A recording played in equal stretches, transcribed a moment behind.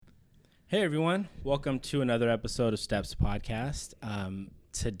Hey everyone, welcome to another episode of Steps Podcast.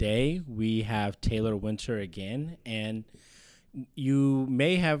 Today we have Taylor Winter again, and you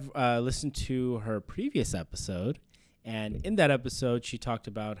may have listened to her previous episode, and in that episode she talked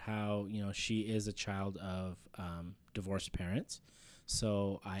about how she is a child of divorced parents.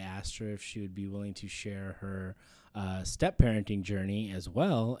 So I asked her if she would be willing to share her step parenting journey as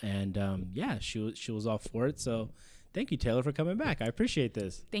well, and she was all for it. So. Thank you, Taylor, for coming back. I appreciate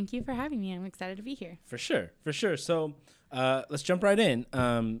this. Thank you for having me. I'm excited to be here. For sure. So let's jump right in.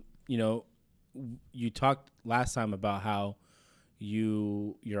 You talked last time about how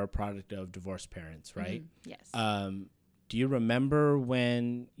you're a product of divorced parents, right? Yes. Do you remember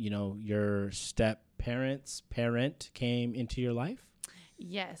when, your step-parent came into your life?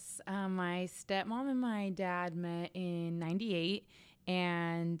 Yes. My stepmom and my dad met in 98.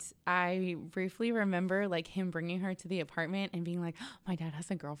 And I briefly remember him bringing her to the apartment and being like, oh, my dad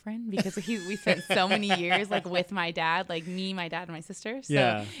has a girlfriend, because we spent so many years with my dad, me, my dad, and my sister.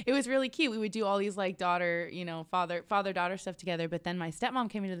 So It was really cute. We would do all these daughter, father-daughter stuff together. But then my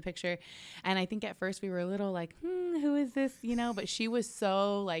stepmom came into the picture, and I think at first we were a little who is this? But she was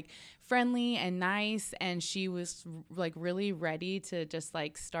so friendly and nice, and she was really ready to just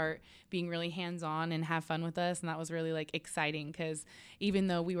start being really hands-on and have fun with us. And that was really exciting, because even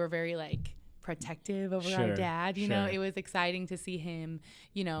though we were very protective over our dad, it was exciting to see him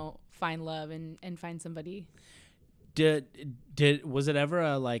find love and find somebody. Was it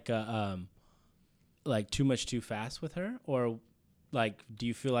ever too much too fast with her, or do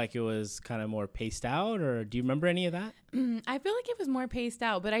you feel like it was kind of more paced out, or do you remember any of that? I feel like it was more paced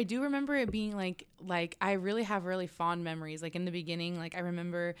out, but I do remember it being I really have really fond memories. In the beginning, I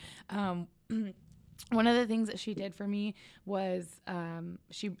remember one of the things that she did for me was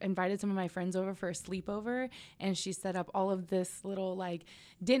she invited some of my friends over for a sleepover, and she set up all of this little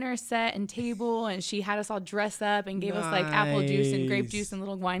dinner set and table, and she had us all dress up and gave us apple juice and grape juice and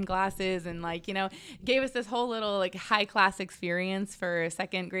little wine glasses, and gave us this whole little high class experience for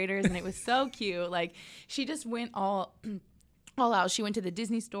second graders, and it was so cute. She just went all out. She went to the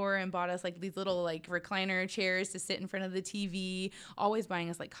Disney store and bought us these little recliner chairs to sit in front of the TV, always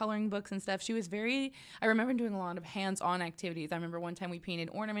buying us coloring books and stuff. She was I remember doing a lot of hands-on activities. I remember one time we painted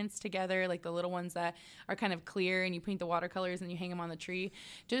ornaments together, the little ones that are kind of clear, and you paint the watercolors and you hang them on the tree.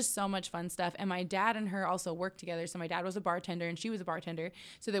 Just so much fun stuff. And my dad and her also worked together. So my dad was a bartender and she was a bartender.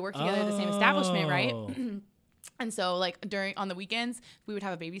 So they worked together at the same establishment, right? And so on the weekends, we would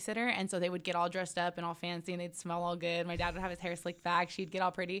have a babysitter. And so they would get all dressed up and all fancy, and they'd smell all good. My dad would have his hair slicked back. She'd get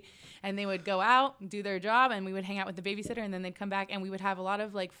all pretty. And they would go out, do their job, and we would hang out with the babysitter. And then they'd come back, and we would have a lot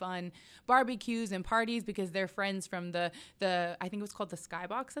of fun barbecues and parties, because they're friends from the I think it was called the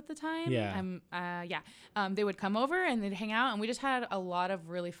Skybox at the time. They would come over and they'd hang out. And we just had a lot of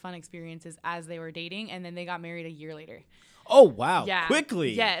really fun experiences as they were dating. And then they got married a year later. Oh, wow. Yeah.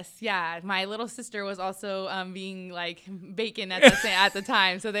 Quickly. Yes. Yeah. My little sister was also being baking at the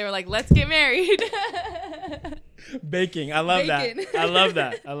time. So they were let's get married. Baking. I love that.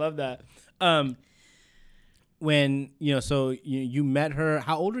 I love that. When, so you met her,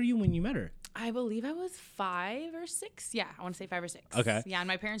 how old are you when you met her? I believe I was 5 or 6. Yeah. I want to say 5 or 6. Okay. Yeah. And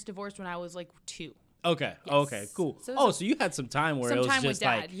my parents divorced when I was 2. Okay. Yes. Okay. Cool. So you had some time where it was just with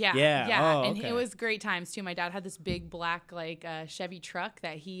dad. Yeah. Oh, and okay. it was great times too. My dad had this big black Chevy truck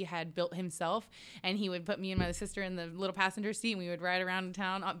that he had built himself, and he would put me and my sister in the little passenger seat, and we would ride around in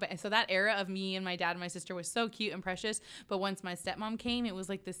town. So that era of me and my dad and my sister was so cute and precious. But once my stepmom came, it was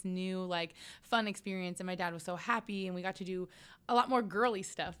this new fun experience, and my dad was so happy, and we got to do a lot more girly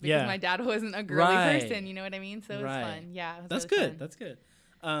stuff because my dad wasn't a girly person. You know what I mean? So it was fun. Yeah. It was That's really good. Fun.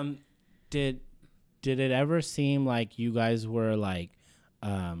 That's good. Did it ever seem like you guys were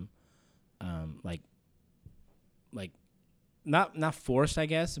not forced, I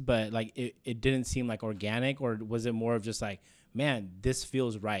guess, but it didn't seem organic, or was it more of just man, this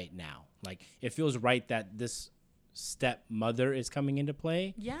feels right now? It feels right that this stepmother is coming into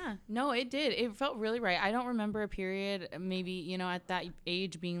play? Yeah, no, it did. It felt really right. I don't remember a period maybe, at that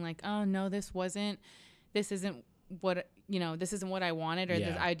age being oh no, this isn't what I wanted,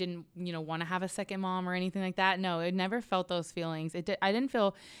 or I didn't, want to have a second mom or anything like that. No, it never felt those feelings. I didn't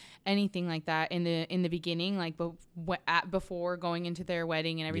feel anything like that in the beginning, before going into their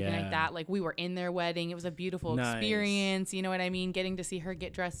wedding and everything like that. We were in their wedding. It was a beautiful experience. You know what I mean? Getting to see her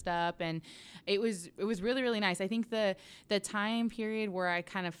get dressed up, and it was really, really nice. I think the time period where I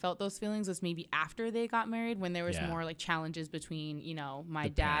kind of felt those feelings was maybe after they got married, when there was more challenges between, my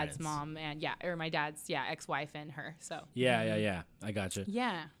dad's mom and my dad's ex-wife and her. So yeah. I gotcha.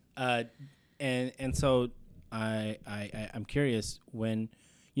 Yeah. And so I'm curious, when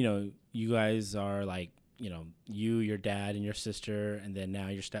you know, you guys are like, you know, you, your dad, and your sister, and then now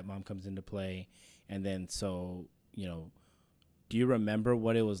your stepmom comes into play, and then so, you know, do you remember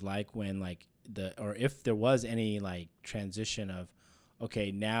what it was like when like or if there was any like transition of,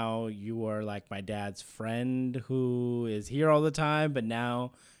 okay, now you are like my dad's friend who is here all the time, but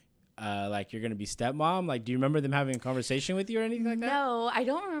now like you're gonna be stepmom? Like, do you remember them having a conversation with you or anything like that? No, I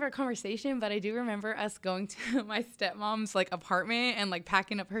don't remember a conversation, but I do remember us going to my stepmom's like apartment and like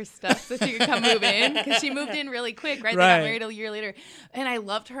packing up her stuff so she could come move in, because she moved in really quick, right? They got married a year later, and I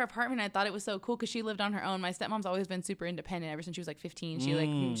loved her apartment. I thought it was so cool because she lived on her own. My stepmom's always been super independent ever since she was like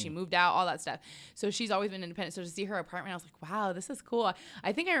 15. She moved out, all that stuff. So she's always been independent. So to see her apartment, I was like, wow, this is cool.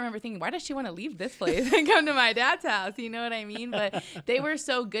 I think I remember thinking, why does she want to leave this place and come to my dad's house? You know what I mean? But they were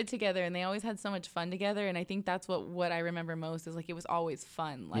so good together, and they always had so much fun together. And I think that's what I remember most is like it was always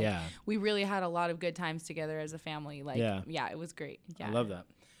fun. Like we really had a lot of good times together as a family. Like yeah, it was great. Yeah, I love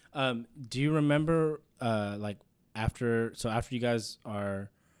that. Do you remember like after you guys are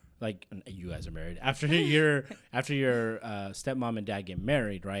like you guys are married after your stepmom and dad get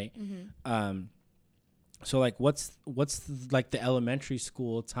married, right? Mm-hmm. So like what's like the elementary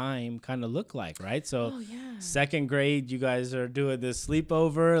school time kind of look like, right? So second grade, you guys are doing this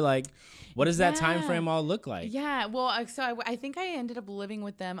sleepover. Like, what does that time frame all look like? Yeah, well, so I think I ended up living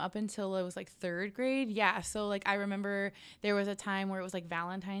with them up until it was like third grade. Yeah, so like I remember there was a time where it was like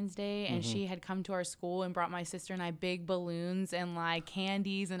Valentine's Day, and she had come to our school and brought my sister and I big balloons and like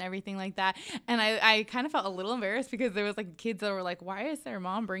candies and everything like that. And I kind of felt a little embarrassed because there was like kids that were like, why is their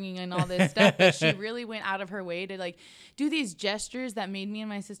mom bringing in all this stuff? But she really went out of her way to like do these gestures that made me and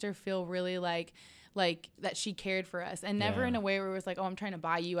my sister feel really like that she cared for us, and never in a way where it was like, oh, I'm trying to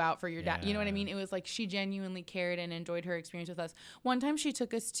buy you out for your dad. You know what I mean? It was like she genuinely cared and enjoyed her experience with us. One time she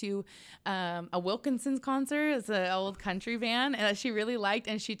took us to a Wilkinson's concert. It's an old country band that she really liked,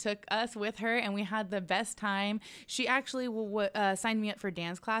 and she took us with her, and we had the best time. She actually signed me up for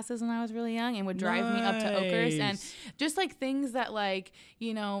dance classes when I was really young and would drive me up to Oakhurst, and just like things that like,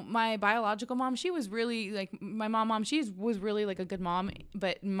 you know, my biological mom, she was really like my mom, she was really like a good mom,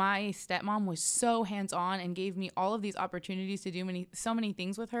 but my stepmom was so hands-on and gave me all of these opportunities to do so many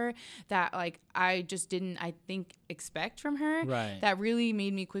things with her that like I just didn't, I think, expect from her. Right. That really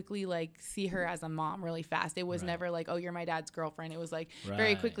made me quickly like see her as a mom really fast. It was never like, oh, you're my dad's girlfriend. It was like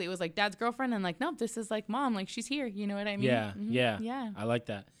very quickly it was like dad's girlfriend, and like, nope, this is like mom, like she's here. You know what I mean? Yeah. Mm-hmm. Yeah. I like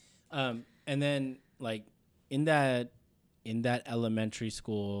that. And then like in that elementary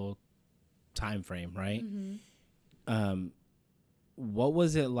school time frame, right? Mm-hmm. What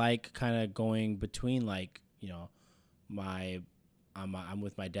was it like kind of going between like, you know, I'm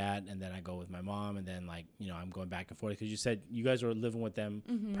with my dad, and then I go with my mom, and then like, you know, I'm going back and forth, because you said you guys were living with them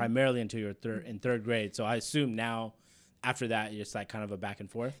primarily until you're in third grade. So I assume now after that, it's like kind of a back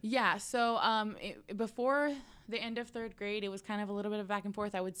and forth. Yeah. So before the end of third grade, it was kind of a little bit of back and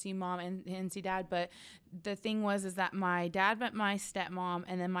forth. I would see mom and see dad, but the thing is that my dad met my stepmom,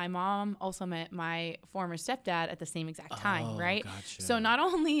 and then my mom also met my former stepdad at the same exact time, right? Gotcha. So not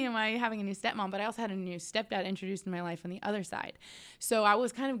only am I having a new stepmom, but I also had a new stepdad introduced in my life on the other side. So I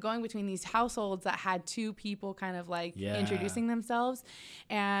was kind of going between these households that had two people kind of like introducing themselves,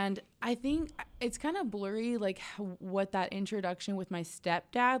 and I think it's kind of blurry, like what that introduction with my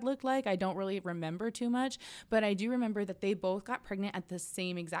stepdad looked like. I don't really remember too much, but I do remember that they both got pregnant at the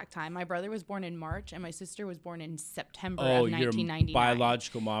same exact time. My brother was born in March, and my sister was born in September of 1999. Your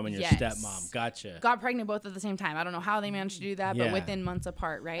biological mom and your stepmom. Gotcha. Got pregnant both at the same time. I don't know how they managed to do that, but within months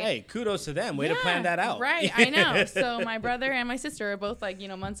apart, right? Hey, kudos to them. Way to plan that out. Right, I know. So my brother and my sister are both like, you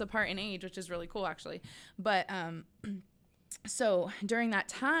know, months apart in age, which is really cool actually. But so during that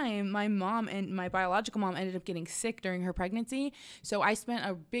time, my mom and my biological mom ended up getting sick during her pregnancy. So I spent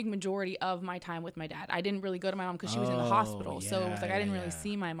a big majority of my time with my dad. I didn't really go to my mom because she was in the hospital. So it was like I didn't really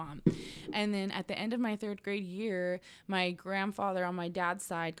see my mom. And then at the end of my third grade year, my grandfather on my dad's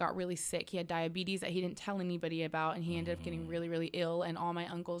side got really sick. He had diabetes that he didn't tell anybody about, and he ended up getting really, really ill. And all my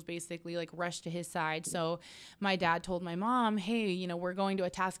uncles basically like rushed to his side. So my dad told my mom, hey, you know, we're going to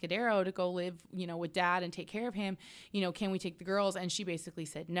Atascadero to go live, you know, with dad and take care of him. You know, can we take the girls? And she basically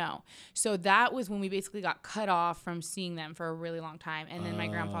said no. So that was when we basically got cut off from seeing them for a really long time. And then my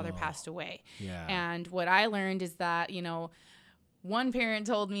grandfather passed away. And what I learned is that, you know, one parent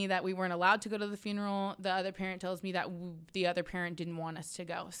told me that we weren't allowed to go to the funeral. The other parent tells me that the other parent didn't want us to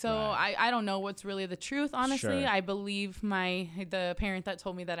go. So Right. I don't know what's really the truth, honestly. Sure. I believe the parent that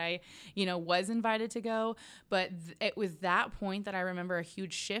told me that I, was invited to go. But it was that point that I remember a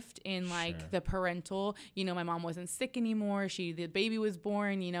huge shift in like Sure. the parental, my mom wasn't sick anymore. The baby was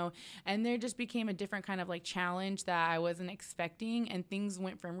born, and there just became a different kind of like challenge that I wasn't expecting. And things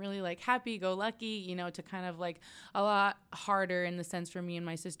went from really like happy go lucky, to kind of like a lot harder in the sense for me and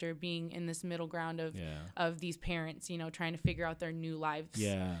my sister being in this middle ground of these parents, trying to figure out their new lives.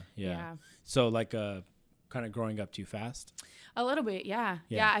 Yeah. So like kind of growing up too fast. A little bit, yeah.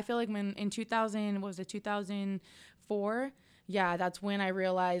 I feel like when in 2004, that's when I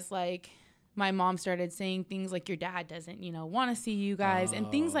realized like my mom started saying things like your dad doesn't, want to see you guys and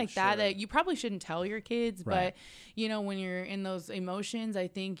things like that you probably shouldn't tell your kids. Right. But, when you're in those emotions, I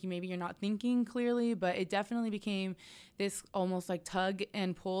think maybe you're not thinking clearly, but it definitely became this almost like tug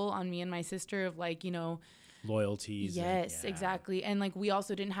and pull on me and my sister of like, Loyalties. Yes, exactly. And like we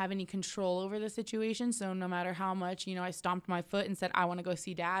also didn't have any control over the situation. So no matter how much, I stomped my foot and said, I want to go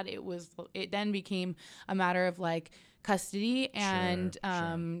see dad, it then became a matter of like custody and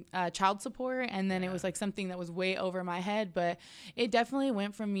child support. And then it was like something that was way over my head. But it definitely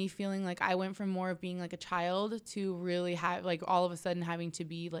went from me feeling like I went from more of being like a child to really have like all of a sudden having to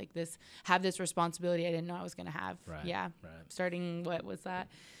be like have this responsibility I didn't know I was going to have. Right. Yeah. Right. Starting, what was that?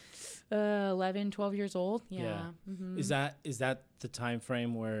 11, 12 years old. Yeah. Mm-hmm. Is that the time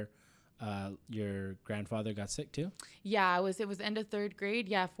frame where your grandfather got sick too? Yeah, it was end of third grade.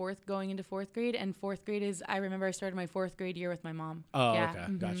 Yeah, going into fourth grade. And fourth grade I remember I started my fourth grade year with my mom. Oh, yeah. Okay.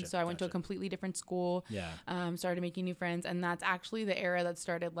 Mm-hmm. Gotcha. So I went to a completely different school. Yeah. Started making new friends. And that's actually the era that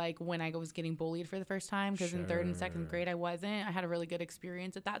started like when I was getting bullied for the first time. Because in third and second grade, I wasn't. I had a really good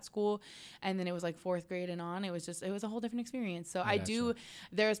experience at that school. And then it was like fourth grade and on. It was a whole different experience. So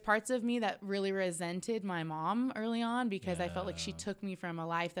there's parts of me that really resented my mom early on because I felt like she took me from a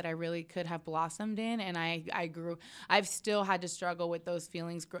life that I really could have blossomed in. And I've still had to struggle with those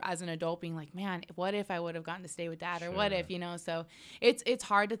feelings as an adult, being like, man, what if I would have gotten to stay with dad, or what if, so it's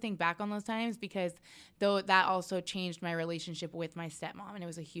hard to think back on those times because though that also changed my relationship with my stepmom, and it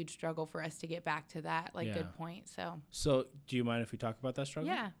was a huge struggle for us to get back to that good point. So do you mind if we talk about that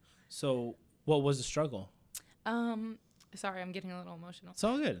struggle? Yeah. So what was the struggle? Sorry, I'm getting a little emotional. It's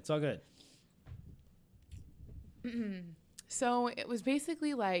all good. So it was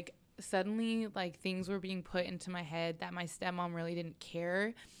basically like suddenly like things were being put into my head that my stepmom really didn't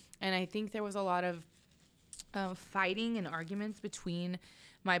care. And I think there was a lot of fighting and arguments between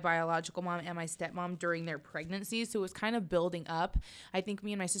my biological mom and my stepmom during their pregnancies. So it was kind of building up. I think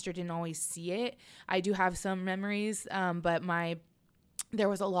me and my sister didn't always see it. I do have some memories, but there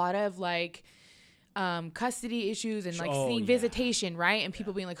was a lot of like custody issues and like seeing visitation, right? And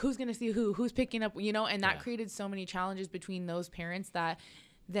people being like, who's going to see who's picking up, and that created so many challenges between those parents that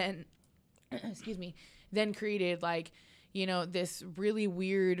then, then created like, this really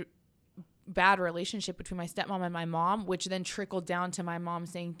weird, bad relationship between my stepmom and my mom, which then trickled down to my mom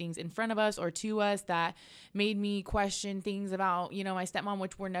saying things in front of us or to us that made me question things about, my stepmom,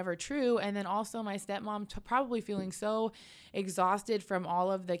 which were never true. And then also my stepmom probably feeling so exhausted from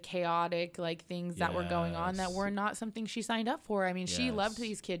all of the chaotic like things that were going on that were not something she signed up for. I mean, she loved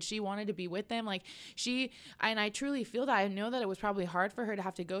these kids. She wanted to be with them. Like and I truly feel that. I know that it was probably hard for her to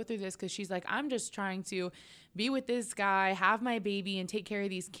have to go through this because she's like, I'm just trying to be with this guy, have my baby, and take care of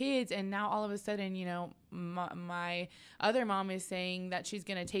these kids. And now all of a sudden, my other mom is saying that she's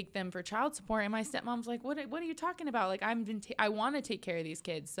going to take them for child support. And my stepmom's like, what are you talking about? Like, I want to take care of these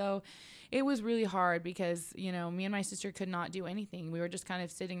kids. So it was really hard because, me and my sister could not do anything. We were just kind of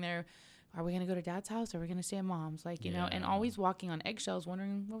sitting there. Are we going to go to dad's house? Or are we going to stay at mom's? Like, and always walking on eggshells,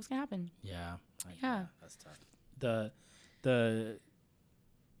 wondering what was going to happen. Yeah. That's tough.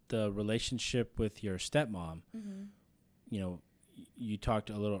 The relationship with your stepmom, you talked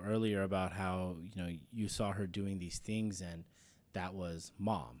a little earlier about how, you saw her doing these things and that was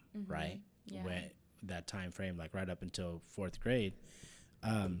mom, right? Yeah. When that time frame, like right up until fourth grade.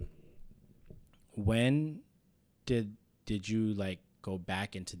 When did you like go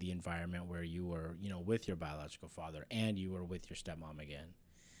back into the environment where you were, with your biological father and you were with your stepmom again?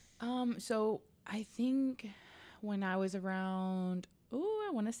 So I think when I was around, I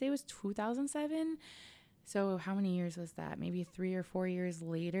want to say it was 2007. So how many years was that? Maybe 3 or 4 years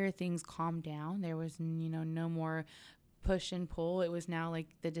later, things calmed down. There was, no more push and pull. It was now like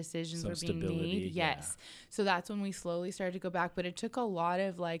the decisions were being made. Yes. So that's when we slowly started to go back. But it took a lot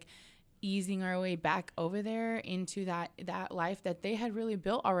of like easing our way back over there into that life that they had really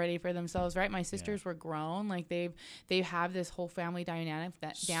built already for themselves, right? My sisters were grown, like they have this whole family dynamic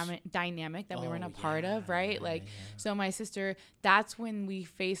that we weren't a part of, right? Like so my sister, that's when we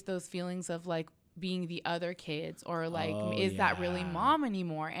faced those feelings of like being the other kids, or like is that really mom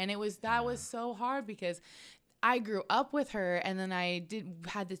anymore? And that was so hard because I grew up with her, and then I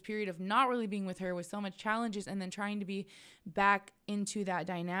had this period of not really being with her with so much challenges, and then trying to be back into that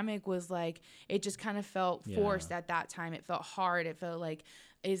dynamic was like, it just kind of felt forced at that time. It felt hard. It felt like,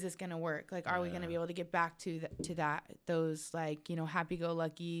 is this going to work? Like, are we going to be able to get back to those like, you know,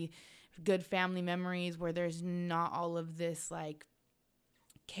 happy-go-lucky, good family memories where there's not all of this like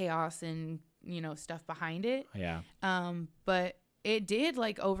chaos and, you know, stuff behind it. But it did,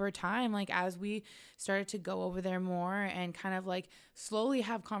 like, over time, like, as we started to go over there more and kind of like slowly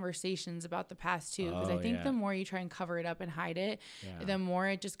have conversations about the past too, because I think the more you try and cover it up and hide it, the more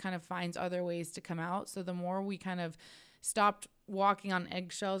it just kind of finds other ways to come out. So the more we kind of stopped walking on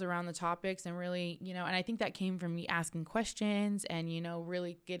eggshells around the topics and really, you know, and I think that came from me asking questions and, you know,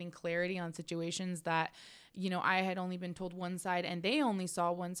 really getting clarity on situations that, you know, I had only been told one side and they only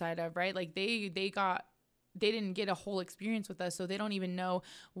saw one side of, right? Like they didn't get a whole experience with us, so they don't even know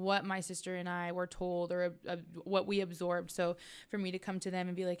what my sister and I were told or what we absorbed. So for me to come to them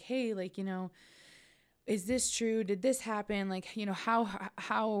and be like, hey, like, you know, is this true? Did this happen? Like, you know,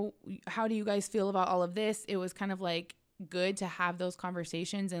 how do you guys feel about all of this? It was kind of like good to have those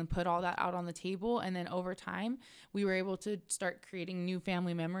conversations and put all that out on the table. And then over time, we were able to start creating new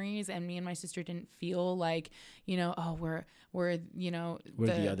family memories. And me and my sister didn't feel like, you know, oh, we're you know, we're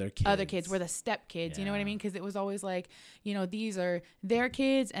the other kids. We're the step kids. You know what I mean? Because it was always like, you know, these are their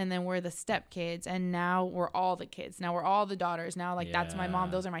kids, and then we're the step kids, and now we're all the kids. Now we're all the daughters. Now, like, that's my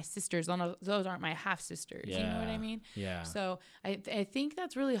mom. Those are my sisters. Those aren't my half sisters. You know what I mean? Yeah. So I think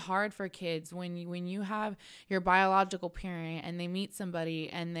that's really hard for kids when you have your biological parent and they meet somebody,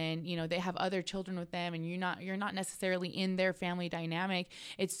 and then, you know, they have other children with them, and you're not necessarily in their family dynamic.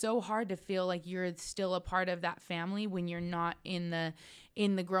 It's so hard to feel like you're still a part of that family when you're not in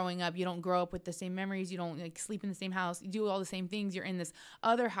the growing up. You don't grow up with the same memories. You don't like sleep in the same house. You do all the same things. You're in this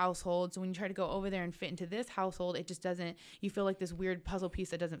other household. So when you try to go over there and fit into this household, it just doesn't, you feel like this weird puzzle piece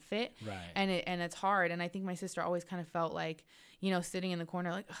that doesn't fit. Right. And it's hard. And I think my sister always kind of felt like, you know, sitting in the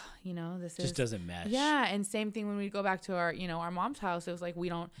corner, like, oh, you know, this just doesn't mesh. Yeah. And same thing when we go back to our, you know, our mom's house, it was like, we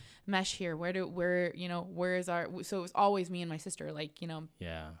don't mesh here. Where is our, so it was always me and my sister, like, you know,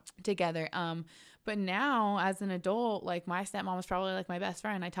 together. But now as an adult, like, my stepmom is probably like my best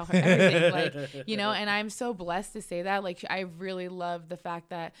friend. I tell her everything, like, you know, and I'm so blessed to say that. Like, I really love the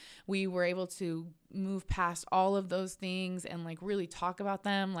fact that we were able to move past all of those things and like really talk about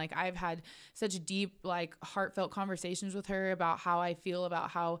them. Like, I've had such deep, like, heartfelt conversations with her about how I feel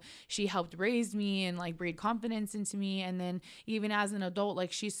about how she helped raise me and like breed confidence into me. And then even as an adult,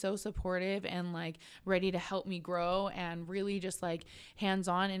 like, she's so supportive and like ready to help me grow and really just like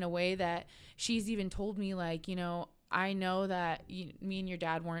hands-on in a way that she's even told me, like, you know, I know that me and your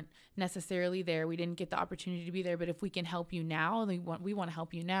dad weren't necessarily there. We didn't get the opportunity to be there, but if we can help you now, we want to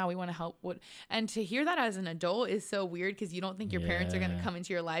help you now. We want to help and to hear that as an adult is so weird, because you don't think your parents are going to come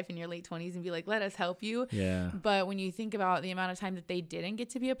into your life in your late 20s and be like, let us help you. Yeah. But when you think about the amount of time that they didn't get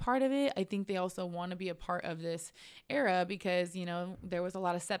to be a part of it, I think they also want to be a part of this era, because, you know, there was a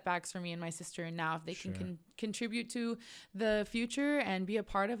lot of setbacks for me and my sister. And now if they can contribute to the future and be a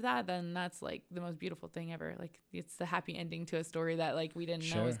part of that, then that's like the most beautiful thing ever. Like, it's the happy ending to a story that like we didn't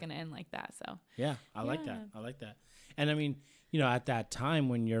know was going to end like that. So I like that. And I mean, you know, at that time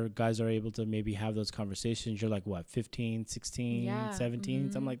when your guys are able to maybe have those conversations, you're like, what, 15, 16,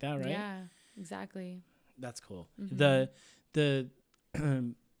 17, something like that, right? Yeah, exactly. That's cool. The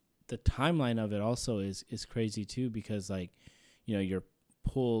the timeline of it also is crazy too, because, like, you know, you're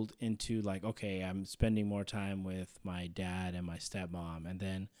pulled into like, okay, I'm spending more time with my dad and my stepmom, and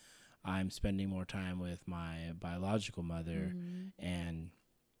then I'm spending more time with my biological mother, and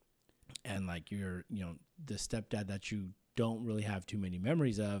like, you're, you know, the stepdad that you don't really have too many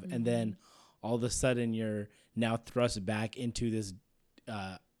memories of, and then all of a sudden you're now thrust back into this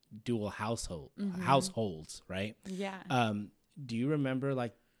dual households, right? Yeah. Do you remember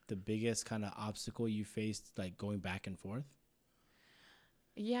like the biggest kind of obstacle you faced, like, going back and forth?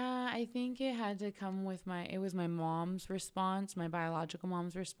 Yeah, I think it had to come with it was my mom's response, my biological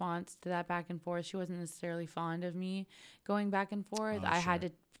mom's response to that back and forth. She wasn't necessarily fond of me going back and forth. I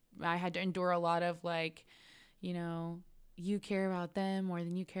had to endure a lot of, like, you know, you care about them more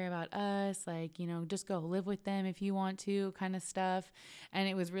than you care about us. Like, you know, just go live with them if you want to, kind of stuff. And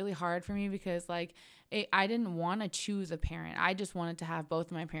it was really hard for me because, like, I didn't want to choose a parent. I just wanted to have both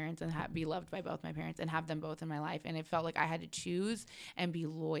of my parents and be loved by both my parents and have them both in my life. And it felt like I had to choose and be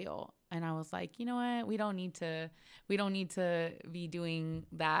loyal. And I was like, you know what? We don't need to be doing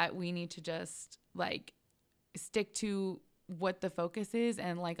that. We need to just, like, stick to what the focus is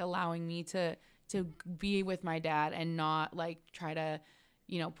and, like, allowing me to be with my dad and not, like, try to,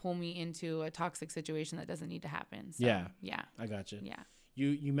 you know, pull me into a toxic situation that doesn't need to happen. So, yeah. I got you. Yeah.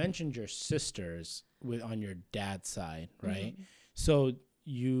 You mentioned your sisters on your dad's side, right? Mm-hmm. So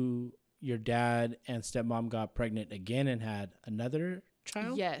your dad and stepmom got pregnant again and had another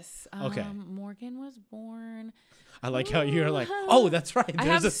child? Yes. Okay. Morgan was born. I like how you're like, oh, that's right.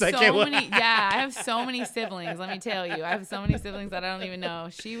 There's a second one. I have so many siblings. Let me tell you, I have so many siblings that I don't even know.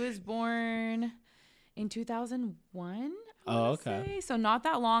 She was born in 2001. Oh, okay. So not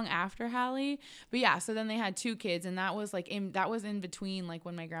that long after Hallie, but yeah. So then they had 2 kids, and that was like in between, like,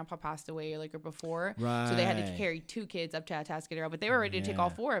 when my grandpa passed away, or before. Right. So they had to carry 2 kids up to Atascadero, but they were ready to take all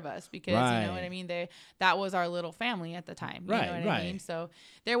 4 of us because Right. you know what I mean. That was our little family at the time. You know what I mean? So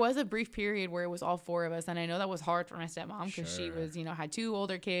there was a brief period where it was all 4 of us, and I know that was hard for my stepmom because she was, you know, had 2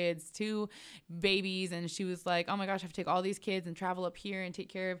 older kids, 2 babies, and she was like, oh my gosh, I have to take all these kids and travel up here and take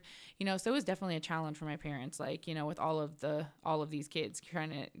care of, you know. So it was definitely a challenge for my parents, like, you know, with all of these kids,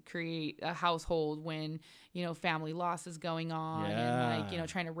 trying to create a household when, you know, family loss is going on, and, like, you know,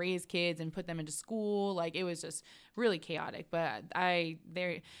 trying to raise kids and put them into school. Like, it was just really chaotic, but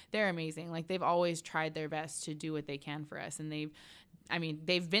they're amazing. Like, they've always tried their best to do what they can for us, and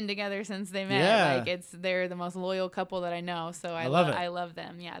they've been together since they met. Yeah. Like, they're the most loyal couple that I know. So I love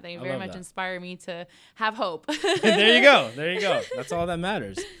them. Yeah. They very much inspire me to have hope. There you go. That's all that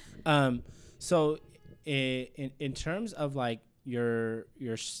matters. So in terms of, like, your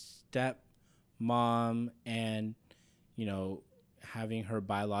step mom and, you know, having her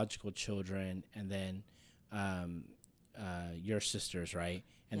biological children, and then your sisters, right?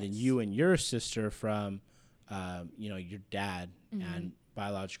 And then you and your sister from you know, your dad and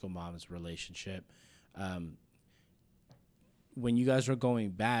biological mom's relationship. When you guys were going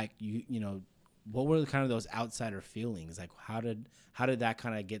back, you know, what were kind of those outsider feelings? Like, how did that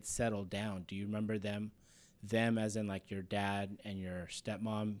kind of get settled down? Do you remember them as in, like, your dad and your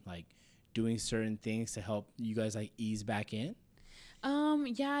stepmom, like, doing certain things to help you guys, like, ease back in?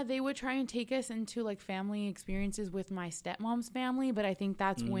 Yeah, they would try and take us into, like, family experiences with my stepmom's family, but I think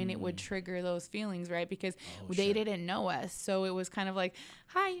that's when it would trigger those feelings, right? Because they didn't know us, so it was kind of like,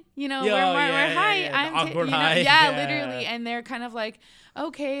 hi, you know, we're hi, I'm awkward you know, hi. yeah, literally, and they're kind of like,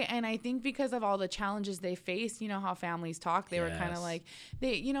 okay. And I think because of all the challenges they faced, you know how families talk, they were kind of like,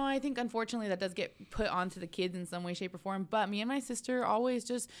 you know, I think unfortunately that does get put onto the kids in some way, shape, or form. But me and my sister always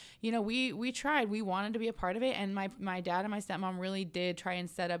just, you know, we tried, we wanted to be a part of it, and my dad and my stepmom really did try and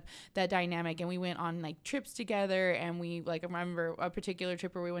set up that dynamic, and we went on, like, trips together, and we, like, I remember a particular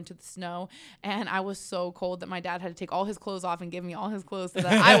trip where we went to the snow, and I was so cold that my dad had to take all his clothes off and give me all his clothes so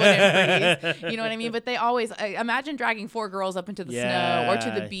that I wouldn't freeze. You know what I mean? But they always, imagine dragging 4 girls up into the snow or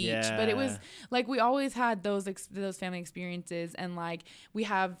to the beach, but it was like, we always had those family experiences, and, like, we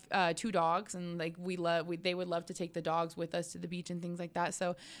have 2 dogs, and, like, they would love to take the dogs with us to the beach and things like that.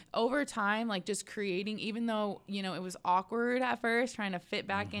 So over time, like, just creating, even though, you know, it was awkward at first trying to fit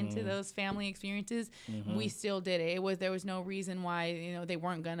back into those family experiences, we still did it. There was no reason why, you know, they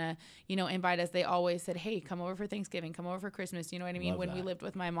weren't gonna, you know, invite us. They always said, hey, come over for Thanksgiving, come over for Christmas, you know what I mean? When we lived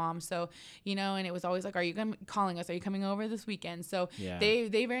with my mom. So, you know, and it was always like, are you calling us? Are you coming over this weekend? So they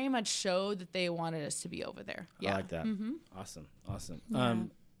very much showed that they wanted us to be over there. Yeah. I like that. Awesome.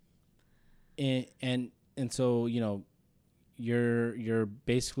 Yeah. And so, you know, you're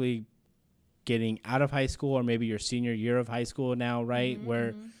basically getting out of high school, or maybe your senior year of high school now, right?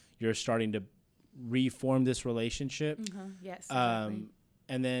 Where you're starting to reform this relationship. Yes. Exactly.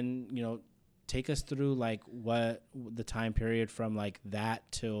 And then, you know, take us through, like, what the time period from, like,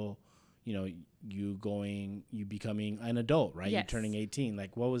 that till, you know, you becoming an adult, right? Yes. You turning 18.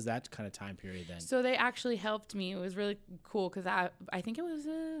 Like, what was that kind of time period then? So they actually helped me. It was really cool because I think it was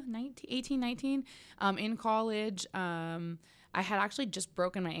 19 in college. I had actually just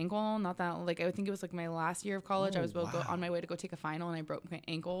broken my ankle. Not that, like, I think it was like my last year of college. I was about to go on my way to go take a final, and I broke my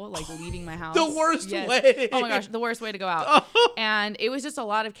ankle, like leaving my house. The worst way. Oh my gosh, the worst way to go out. And it was just a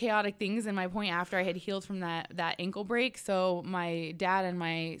lot of chaotic things. And my point after I had healed from that ankle break, so my dad and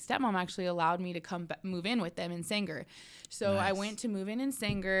my stepmom actually allowed me to move in with them in Sanger. So I went to move in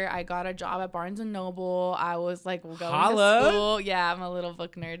Sanger. I got a job at Barnes and Noble. I was like, we'll go to school. Yeah, I'm a little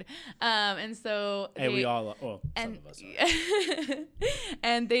book nerd. And so we all, some of us are.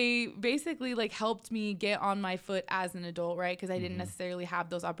 And they basically like helped me get on my foot as an adult, right? Because I didn't necessarily have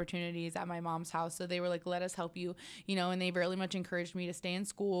those opportunities at my mom's house. So they were like, let us help you, and they very much encouraged me to stay in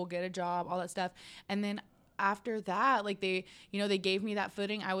school, get a job, all that stuff. And then after that, like they gave me that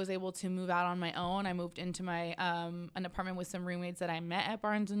footing. I was able to move out on my own. I moved into my an apartment with some roommates that I met at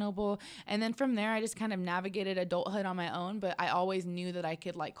Barnes and Noble, and then from there I just kind of navigated adulthood on my own. But I always knew that I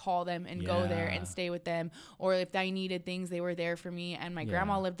could like call them and go there and stay with them, or if I needed things, they were there for me. And my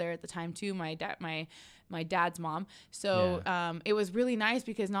grandma lived there at the time too. My dad's mom. So it was really nice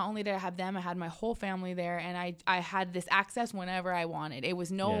because not only did I have them, I had my whole family there, and I had this access whenever I wanted. It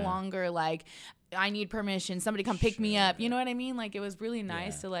was no longer like I need permission, somebody come pick me up. You know what I mean? Like it was really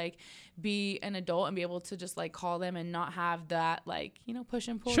nice to like be an adult and be able to just like call them and not have that like, push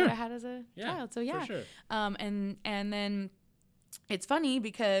and pull that I had as a child. So for sure. And then it's funny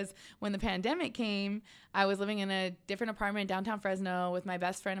because when the pandemic came, I was living in a different apartment in downtown Fresno with my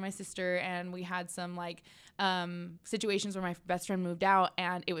best friend and my sister, and we had some like situations where my best friend moved out,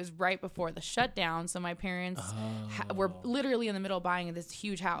 and it was right before the shutdown. So my parents were literally in the middle of buying this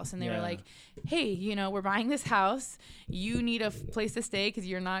huge house, and they were like, hey, we're buying this house. You need a place to stay because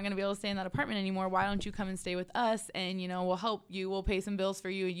you're not going to be able to stay in that apartment anymore. Why don't you come and stay with us, and we'll help you. We'll pay some bills for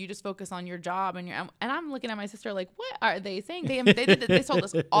you. You just focus on your job. And I'm looking at my sister like, what are they saying? They told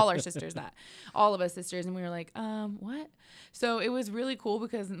us, all our sisters, that all of us sisters, and we were like, what? So it was really cool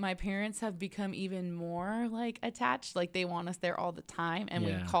because my parents have become even more like attached. Like they want us there all the time, and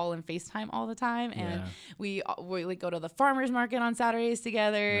we call and FaceTime all the time, and we like go to the farmers market on Saturdays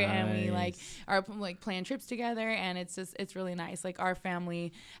together, and we like are like plan trips together, and it's really nice. Like our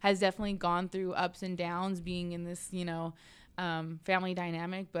family has definitely gone through ups and downs being in this family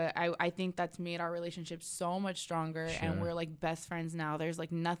dynamic, but I think that's made our relationship so much stronger, and we're like best friends now. There's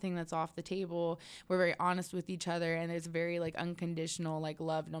like nothing that's off the table. We're very honest with each other, and there's very like unconditional like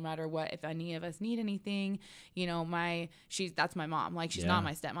love no matter what. If any of us need anything, that's my mom. Like she's not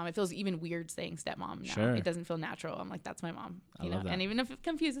my stepmom. It feels even weird saying stepmom now. It doesn't feel natural. I'm like, that's my mom. And even if it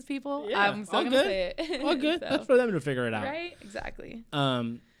confuses people, I'm still gonna say it. All good. So, that's for them to figure it out. Right? Exactly.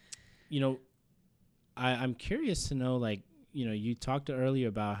 I'm curious to know, like, you talked earlier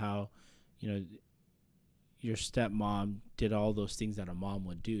about how, your stepmom did all those things that a mom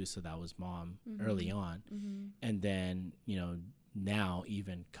would do. So that was mom early on. And then, now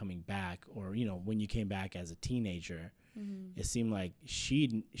even coming back, or, when you came back as a teenager, it seemed like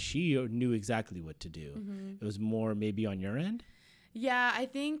she knew exactly what to do. It was more maybe on your end. Yeah, I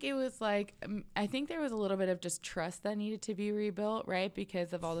think it was like, I think there was a little bit of just trust that needed to be rebuilt, right?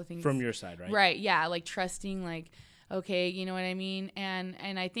 Because of all the things. From your side, right? Right, yeah, like trusting, like, okay, you know what I mean? And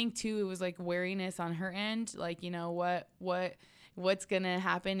I think, too, it was like wariness on her end. Like, what's going to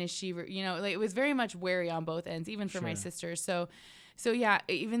happen? Is she, like it was very much wary on both ends, even for my sisters. So yeah,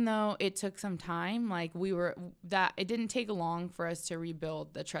 even though it took some time, like it didn't take long for us to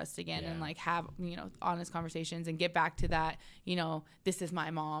rebuild the trust again and like have, honest conversations and get back to that, this is my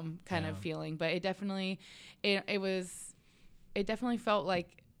mom kind of feeling. But it definitely, it definitely felt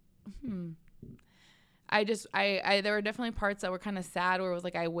like, there were definitely parts that were kind of sad where it was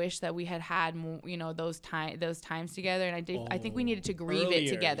like, I wish that we had more, those times together. And I think we needed to grieve it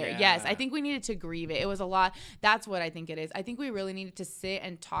together. Yeah. Yes. I think we needed to grieve it. It was a lot. That's what I think it is. I think we really needed to sit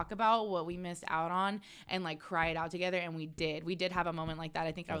and talk about what we missed out on and like cry it out together. And we did have a moment like that.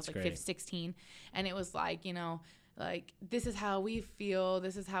 I think I was like 16, and it was like, like, this is how we feel.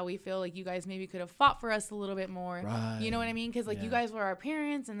 This is how we feel. Like, you guys maybe could have fought for us a little bit more. Right. You know what I mean? Because, like, you guys were our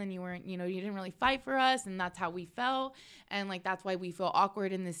parents, and then you weren't, you didn't really fight for us, and that's how we felt. And, like, that's why we feel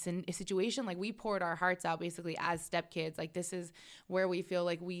awkward in this situation. Like, we poured our hearts out, basically, as stepkids. Like, this is where we feel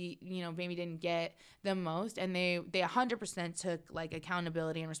like we, maybe didn't get the most. And they 100% took, like,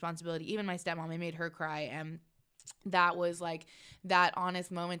 accountability and responsibility. Even my stepmom, they made her cry, and that was like that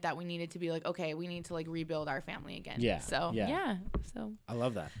honest moment that we needed to be like, okay, we need to like rebuild our family again. Yeah. So yeah. So I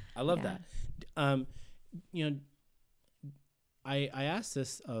love that. that. I asked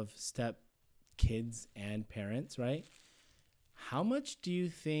this of step kids and parents, right? How much do you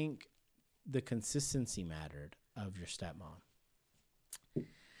think the consistency mattered of your stepmom?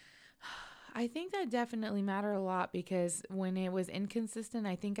 I think that definitely mattered a lot because when it was inconsistent,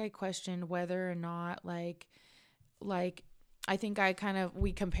 I think I questioned whether or not like I think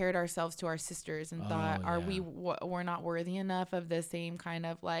we compared ourselves to our sisters and thought, are we we're not worthy enough of the same kind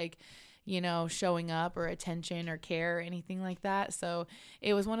of like, showing up or attention or care or anything like that. So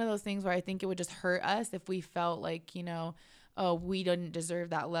it was one of those things where I think it would just hurt us if we felt like, oh, we didn't deserve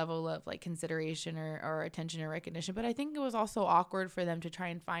that level of like consideration or attention or recognition. But I think it was also awkward for them to try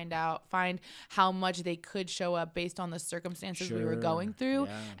and find how much they could show up based on the circumstances we were going through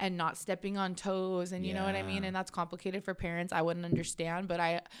and not stepping on toes. And you know what I mean? And that's complicated for parents. I wouldn't understand, but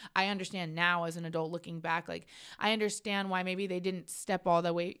I understand now as an adult looking back, like I understand why maybe they didn't step all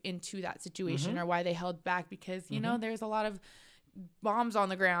the way into that situation or why they held back because, there's a lot of bombs on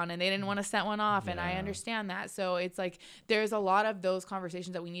the ground and they didn't want to set one off. And I understand that. So it's like, there's a lot of those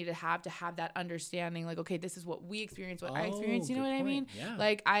conversations that we need to have that understanding. Like, okay, this is what we experienced, what I experienced. You know what I mean? Yeah,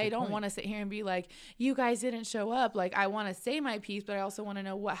 like, I don't want to sit here and be like, you guys didn't show up. Like, I want to say my piece, but I also want to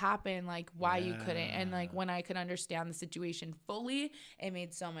know what happened, like why you couldn't. And like, when I could understand the situation fully, it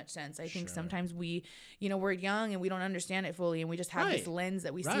made so much sense. I think sometimes we, we're young and we don't understand it fully and we just have this lens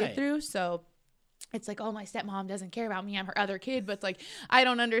that we see it through. So it's like, oh, my stepmom doesn't care about me. I'm her other kid. But it's like, I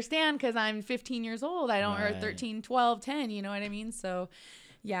don't understand because I'm 15 years old. Or 13, 12, 10. You know what I mean? So,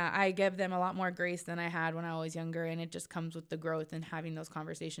 yeah, I give them a lot more grace than I had when I was younger. And it just comes with the growth and having those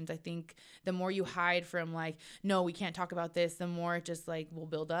conversations. I think the more you hide from like, no, we can't talk about this, the more it just like will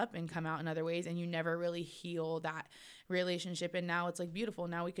build up and come out in other ways. And you never really heal that relationship. And now it's like beautiful.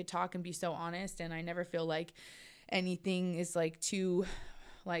 Now we could talk and be so honest. And I never feel like anything is like too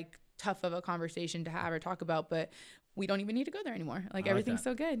like tough of a conversation to have or talk about, but we don't even need to go there anymore. Like everything's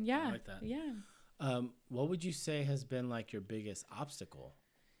so good. Yeah. I like that. Yeah. What would you say has been like your biggest obstacle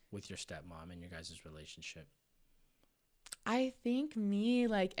with your stepmom and your guys' relationship? I think me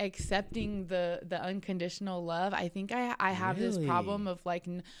like accepting the unconditional love. I think I have this problem of like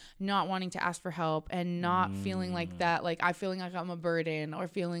not wanting to ask for help and not feeling like that. Like I feeling like I'm a burden or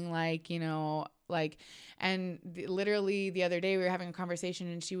feeling like, literally the other day we were having a conversation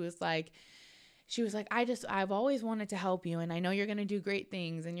and she was like, I've always wanted to help you. And I know you're going to do great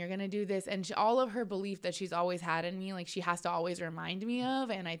things and you're going to do this. And all of her belief that she's always had in me, like she has to always remind me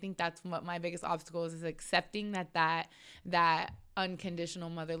of. And I think that's what my biggest obstacle is accepting that unconditional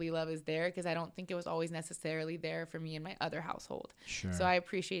motherly love is there. Cause I don't think it was always necessarily there for me in my other household. Sure. So I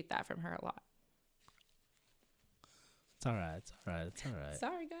appreciate that from her a lot. It's all right.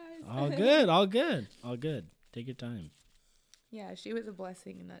 Sorry guys. All good. Take your time. Yeah. She was a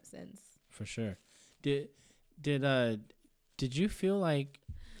blessing in that sense. For sure. Did you feel like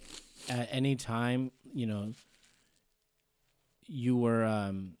at any time, you were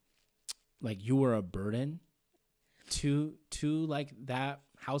a burden to like that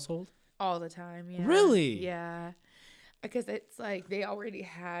household? All the time, yeah. Really? Yeah. Because it's like they already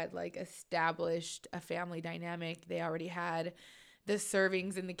had like established a family dynamic. They already had the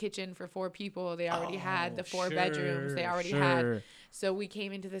servings in the kitchen for 4 people. They already had the 4 bedrooms. They already had. So we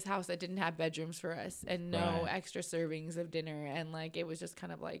came into this house that didn't have bedrooms for us and no extra servings of dinner. And like, it was just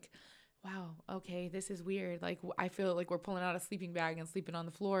kind of like, wow, okay, this is weird. Like, I feel like we're pulling out a sleeping bag and sleeping on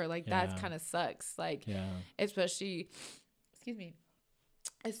the floor. Like that kind of sucks. Like, especially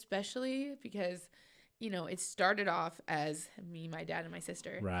because, it started off as me, my dad, and my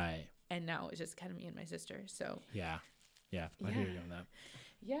sister. Right. And now it's just kind of me and my sister. So Yeah, I hear you on that.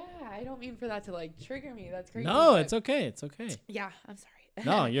 Yeah, I don't mean for that to like trigger me. That's crazy. No, it's okay. Yeah, I'm sorry.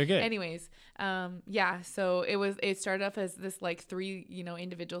 No, you're good. Anyways, so it started off as this like 3,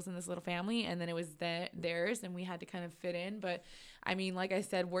 individuals in this little family, and then it was theirs, and we had to kind of fit in. But I mean, like I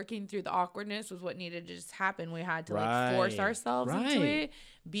said, working through the awkwardness was what needed to just happen. We had to like force ourselves into it,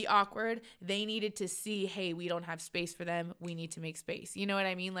 be awkward. They needed to see, hey, we don't have space for them. We need to make space. You know what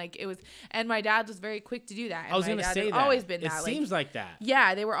I mean? Like it was, and my dad was very quick to do that. And I was going to say that. Always been that. It seems like that.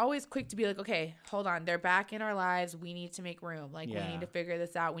 Yeah, they were always quick to be like, okay, hold on. They're back in our lives. We need to make room. Like we need to figure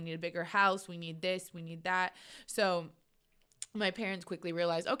this out. We need a bigger house. We need this. We need that. So my parents quickly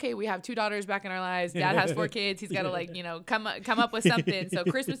realized, okay, we have 2 daughters back in our lives. Dad has 4 kids. He's got to come up with something. So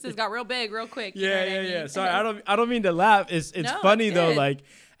Christmases got real big, real quick. Yeah. Sorry, I don't mean to laugh. It's funny though. Like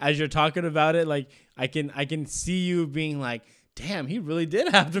as you're talking about it, like I can see you being like, damn, he really did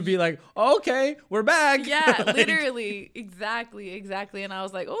have to be like, oh, okay, we're back. Yeah, like, literally, exactly. And I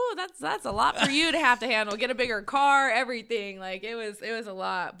was like, oh, that's a lot for you to have to handle. Get a bigger car, everything. Like it was a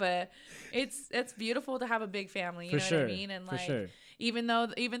lot, but it's beautiful to have a big family. You know what I mean? And like, even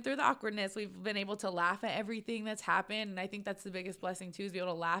through the awkwardness, we've been able to laugh at everything that's happened. And I think that's the biggest blessing too, is be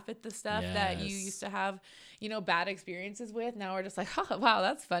able to laugh at the stuff that you used to have, bad experiences with. Now we're just like, oh, wow,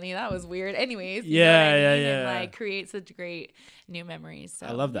 that's funny. That was weird. Anyways, you know what I mean? And like create such great new memories. So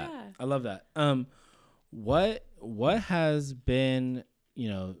I love that. Yeah. I love that. What has been,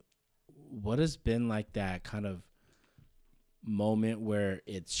 what has been like that kind of moment where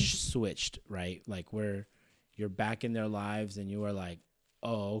it's switched, right? Like where you're back in their lives and you are like,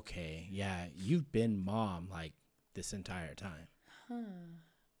 oh, okay, yeah, you've been mom like this entire time. I'm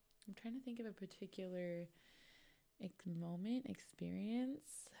trying to think of a particular experience.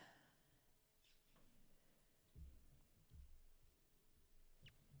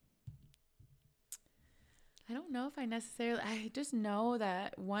 I don't know if I just know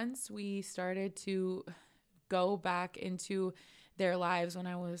that once we started to go back into their lives when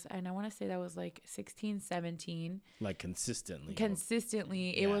I want to say that was like 16, 17. Like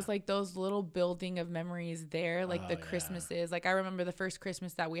consistently. It was like those little building of memories there, like the Christmases. Like I remember the first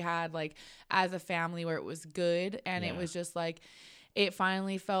Christmas that we had like as a family where it was good. And it was just like, it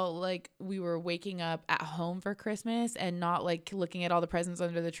finally felt like we were waking up at home for Christmas and not like looking at all the presents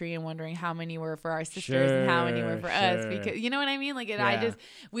under the tree and wondering how many were for our sisters and how many were for us, because you know what I mean? Like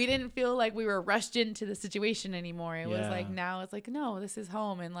we didn't feel like we were rushed into the situation anymore. It was like, now it's like, no, this is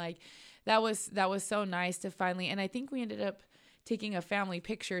home. And like, that was so nice to finally, and I think we ended up taking a family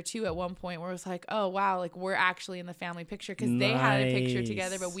picture too at one point where it was like, oh wow, like we're actually in the family picture, because they had a picture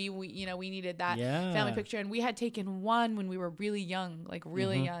together, but we needed that family picture, and we had taken one when we were really young, like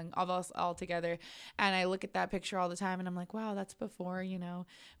really young, of us all together. And I look at that picture all the time and I'm like, wow, that's before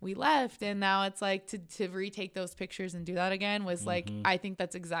we left. And now it's like to retake those pictures and do that again was like, I think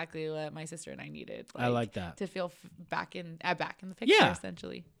that's exactly what my sister and I needed. Like, I like that, to feel back in the picture,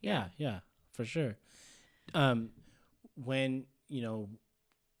 essentially. Yeah, for sure. When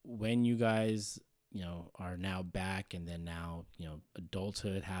you guys, are now back, and then now,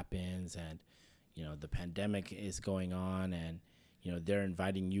 adulthood happens, and, the pandemic is going on, and, they're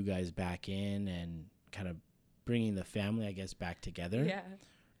inviting you guys back in and kind of bringing the family, I guess, back together.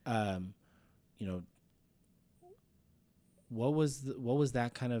 Yeah. What was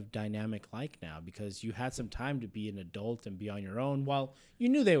that kind of dynamic like now? Because you had some time to be an adult and be on your own while you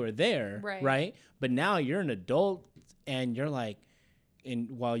knew they were there, right? But now you're an adult and you're like, and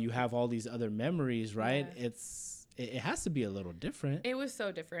while you have all these other memories, right? Yeah. It has to be a little different. It was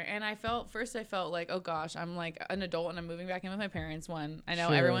so different. And I felt like, oh gosh, I'm like an adult and I'm moving back in with my parents. I know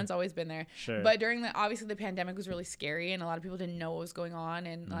everyone's always been there. Sure. But obviously the pandemic was really scary and a lot of people didn't know what was going on.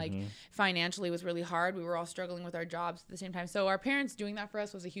 And like financially it was really hard. We were all struggling with our jobs at the same time. So our parents doing that for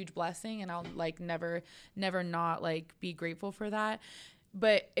us was a huge blessing. And I'll like never not like be grateful for that.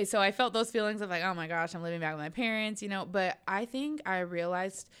 But so I felt those feelings of like, oh my gosh, I'm living back with my parents, but I think I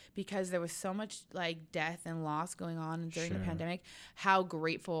realized, because there was so much like death and loss going on during the pandemic, how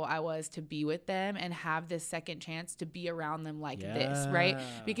grateful I was to be with them and have this second chance to be around them like this, right?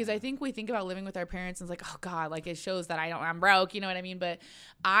 Because I think we think about living with our parents and it's like, oh God, like it shows that I'm broke, you know what I mean? But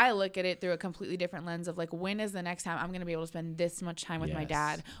I look at it through a completely different lens of like, when is the next time I'm going to be able to spend this much time with my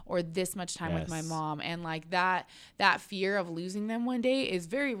dad or this much time with my mom? And like that fear of losing them one day is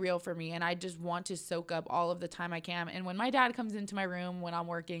very real for me, and I just want to soak up all of the time I can. And when my dad comes into my room when I'm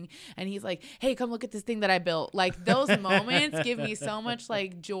working and he's like, hey, come look at this thing that I built, like those moments give me so much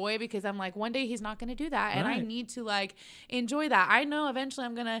like joy, because I'm like, one day he's not going to do that, and I need to like enjoy that. I know eventually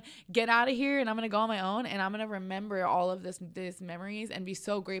I'm going to get out of here and I'm going to go on my own, and I'm going to remember all of these memories and be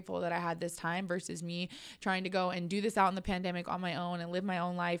so grateful that I had this time versus me trying to go and do this out in the pandemic on my own and live my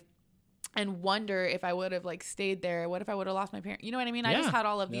own life and wonder if I would have like stayed there. What if I would have lost my parents? You know what I mean? I just had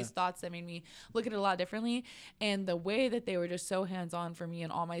all of these thoughts that made me look at it a lot differently. And the way that they were just so hands-on for me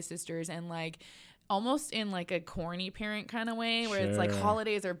and all my sisters, and like almost in like a corny parent kind of way where it's like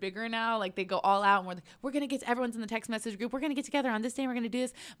holidays are bigger now. Like they go all out and we're going to get everyone's in the text message group. We're going to get together on this day. We're going to do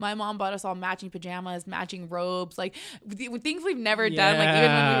this. My mom bought us all matching pajamas, matching robes, like things we've never done, like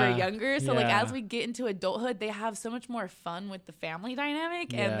even when we were younger. So like as we get into adulthood, they have so much more fun with the family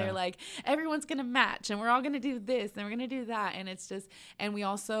dynamic and they're like, everyone's going to match and we're all going to do this and we're going to do that. And it's just, and we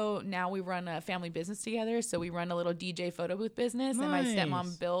also, now we run a family business together. So we run a little DJ photo booth business and my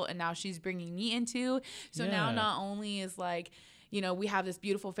stepmom built, and now she's bringing me into. So now not only is like, we have this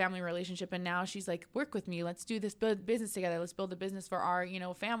beautiful family relationship, and now she's like, work with me, let's do this business together, let's build a business for our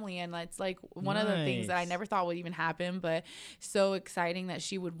family. And it's like one of the things that I never thought would even happen, but so exciting that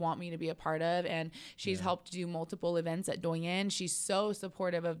she would want me to be a part of. And she's helped do multiple events at Doyen. She's so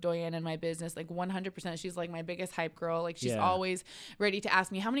supportive of Doyen and my business, like 100%. She's like my biggest hype girl. Like she's always ready to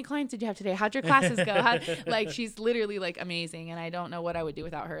ask me, how many clients did you have today, how'd your classes go? Like she's literally like amazing, and I don't know what I would do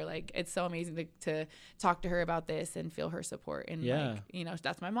without her. Like it's so amazing to talk to her about this and feel her support. And like,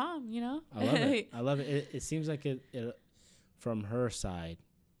 that's my mom. I love it. I love it. It seems like it from her side,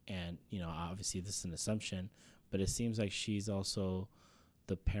 and obviously this is an assumption, but it seems like she's also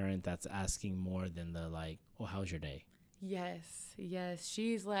the parent that's asking more than the like, oh, how's your day? Yes.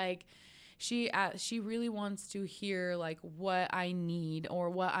 She's like, she really wants to hear like what I need or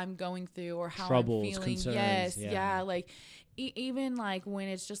what I'm going through or how Troubles, I'm feeling. concerns, Like even like when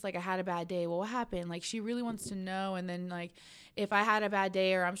it's just like I had a bad day, well, what happened? Like she really wants to know. And then like if I had a bad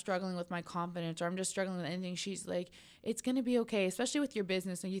day or I'm struggling with my confidence or I'm just struggling with anything, she's like, it's going to be okay, especially with your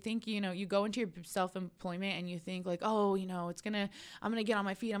business. And you think, you go into your self-employment and you think like, oh, I'm going to get on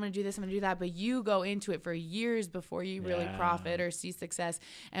my feet, I'm going to do this, I'm going to do that. But you go into it for years before you really profit or see success.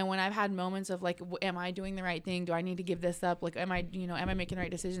 And when I've had moments of like, am I doing the right thing? Do I need to give this up? Like, am I making the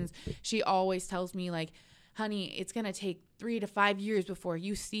right decisions? She always tells me like, honey, it's going to take 3 to 5 years before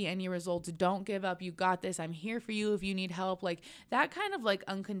you see any results. Don't give up. You got this. I'm here for you if you need help. Like that kind of like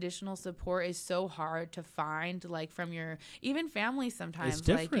unconditional support is so hard to find, like from your even family sometimes. It's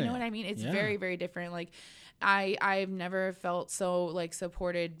different. Like, you know what I mean? It's very, very different. Like I've never felt so like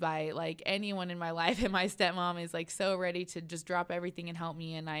supported by like anyone in my life. And my stepmom is like so ready to just drop everything and help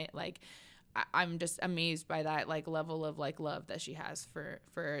me. And I'm just amazed by that like level of like love that she has for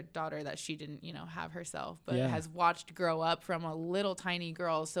a daughter that she didn't have herself, but has watched grow up from a little tiny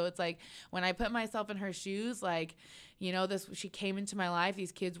girl. So it's like when I put myself in her shoes, like she came into my life,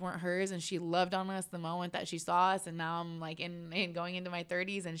 these kids weren't hers, and she loved on us the moment that she saw us. And now I'm like in going into my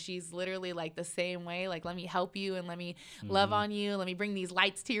 30s, and she's literally like the same way, like let me help you and let me love on you, let me bring these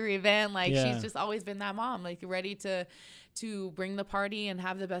lights to your event. Like she's just always been that mom, like ready to bring the party and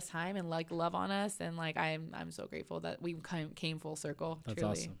have the best time and like love on us. And like I'm so grateful that we came full circle. That's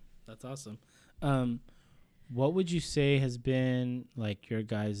truly. That's awesome. What would you say has been like your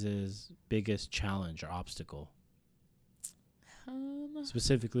guys' biggest challenge or obstacle?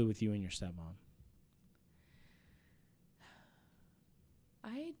 Specifically with you and your stepmom.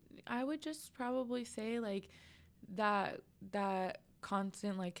 I would just probably say like that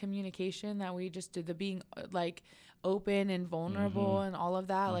constant like communication that we just did, the being like open and vulnerable and all of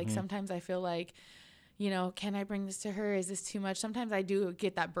that. Like sometimes I feel like, can I bring this to her? Is this too much? Sometimes I do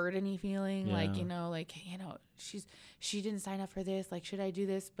get that burdeny feeling like, she didn't sign up for this. Like, should I do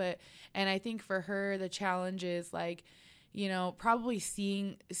this? And I think for her, the challenge is like, probably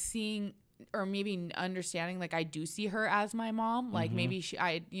seeing or maybe understanding like I do see her as my mom. Like maybe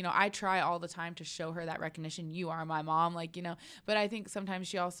I try all the time to show her that recognition. You are my mom, like, but I think sometimes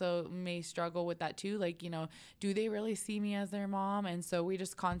she also may struggle with that too. Like, do they really see me as their mom? And so we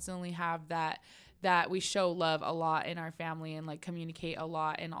just constantly have that we show love a lot in our family and like communicate a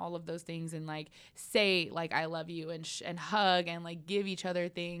lot and all of those things and like say like I love you and hug and like give each other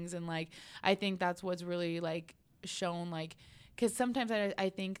things. And like I think that's what's really like shown, like, because sometimes I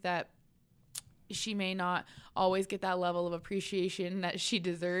think that she may not always get that level of appreciation that she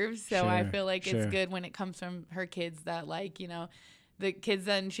deserves. So I feel like it's good when it comes from her kids that like, the kids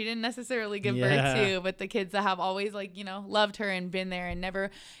that she didn't necessarily give birth to, but the kids that have always like, loved her and been there and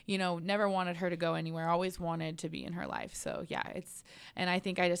never wanted her to go anywhere, always wanted to be in her life. So yeah, and I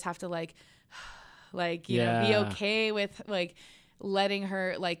think I just have to like be okay with like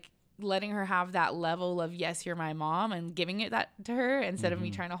letting her have that level of, yes, you're my mom, and giving it that to her instead of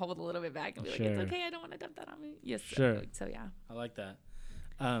me trying to hold a little bit back and be like, it's okay, I don't want to dump that on me. Yes. Sure. So yeah. I like that.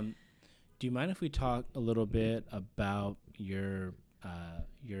 Do you mind if we talk a little bit about your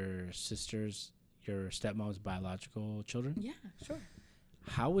sisters, your stepmom's biological children? Yeah, sure.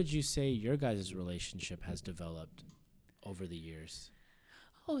 How would you say your guys' relationship has developed over the years?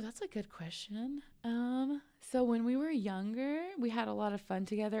 Oh, that's a good question. So when we were younger, we had a lot of fun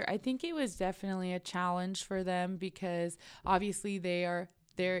together. I think it was definitely a challenge for them because obviously they were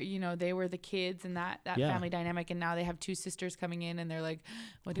the kids and that family dynamic, and now they have two sisters coming in and they're like,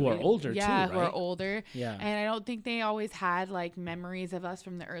 who are older too, right? Who are older. Yeah. And I don't think they always had like memories of us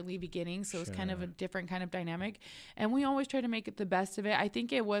from the early beginning. So it's kind of a different kind of dynamic. And we always try to make it the best of it. I think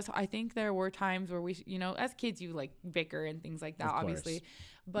there were times where we, as kids, you like bicker and things like that, obviously.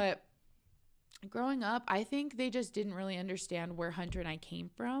 But Growing up, I think they just didn't really understand where Hunter and I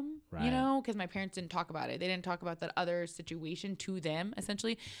came from, Right. you know, because my parents didn't talk about it. They didn't talk about that other situation to them,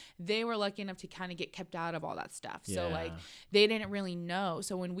 essentially. They were lucky enough to kind of get kept out of all that stuff. So, like, they didn't really know.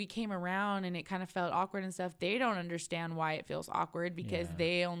 So, when we came around and it kind of felt awkward and stuff, they don't understand why it feels awkward because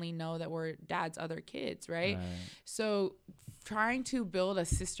they only know that we're dad's other kids, right? So, trying to build a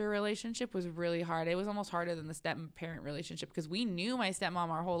sister relationship was really hard. It was almost harder than the step-parent relationship because we knew my stepmom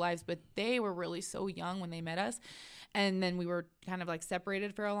our whole lives, but they were really so young when they met us. And then we were kind of like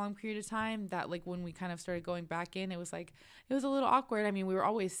separated for a long period of time that like when we kind of started going back in, it was like, it was a little awkward. I mean, we were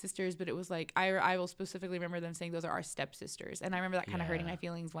always sisters, but it was like, I will specifically remember them saying those are our stepsisters. And I remember that kind of hurting my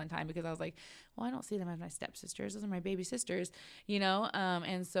feelings one time because I was like, well, I don't see them as my stepsisters. Those are my baby sisters, you know?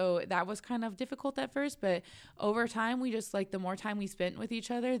 And so that was kind of difficult at first, but over time, we just like the more time we spent with each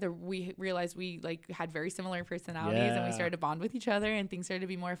other, we realized we like had very similar personalities and we started to bond with each other and things started to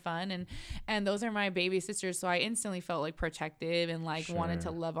be more fun. And those are my baby sisters. So I instantly felt like protective and like wanted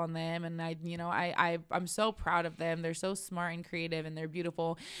to love on them. And I'm so proud of them. They're so smart and creative and they're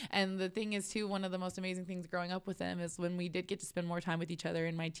beautiful. And the thing is too, one of the most amazing things growing up with them is when we did get to spend more time with each other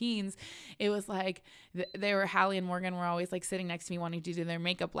in my teens, it was like they were Hallie and Morgan were always like sitting next to me wanting to do their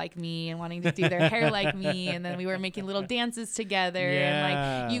makeup like me and wanting to do their hair like me. And then we were making little dances together. And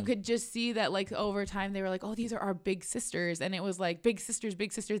like you could just see that like over time they were like, oh, these are our big sisters. And it was like big sisters.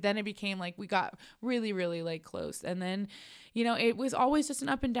 Then it became like we got really, really like close. And then, you know, it was always just an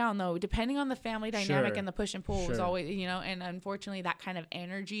up and down though, depending on the family dynamic and the push and pull was always, you know, and unfortunately that kind of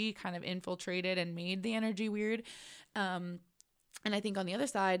energy kind of infiltrated and made the energy weird. And I think on the other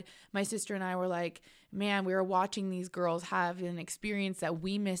side, my sister and I were like, man, we were watching these girls have an experience that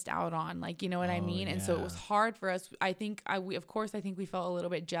we missed out on. Like, you know what I mean? And so it was hard for us. I think we felt a little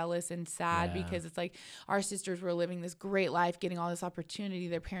bit jealous and sad because it's like our sisters were living this great life, getting all this opportunity.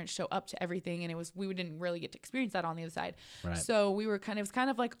 Their parents show up to everything. And we didn't really get to experience that on the other side. Right. So it was kind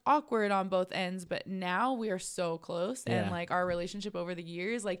of like awkward on both ends, but now we are so close and like our relationship over the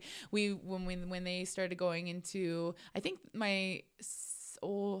years, like when they started going into, I think my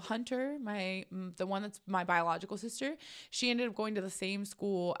Hunter, the one that's my biological sister, she ended up going to the same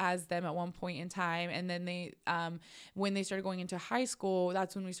school as them at one point in time. And then they, when they started going into high school,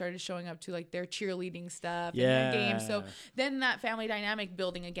 that's when we started showing up to like their cheerleading stuff and their games. So then that family dynamic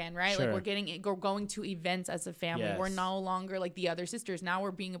building again, right? Like we're going to events as a family. We're no longer like the other sisters. Now we're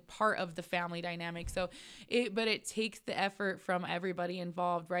being a part of the family dynamic. So but it takes the effort from everybody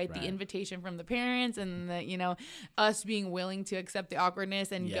involved, right? The invitation from the parents and the, you know, us being willing to accept the awkwardness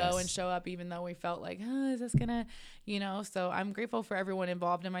and go and show up even though we felt like, is this gonna, you know? So I'm grateful for everyone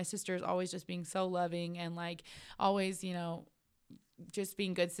involved, and my sister's always just being so loving and like always, you know, just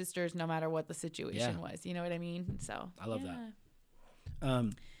being good sisters no matter what the situation was, you know what I mean? So I love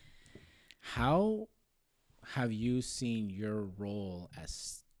that. How have you seen your role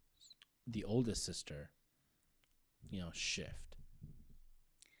as the oldest sister, you know, shift?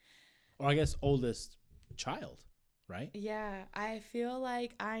 Or I guess oldest child, right? Yeah, I feel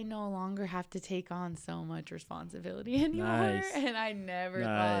like I no longer have to take on so much responsibility anymore. Nice. And I never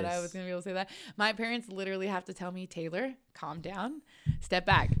thought I was going to be able to say that. My parents literally have to tell me, Taylor, calm down, step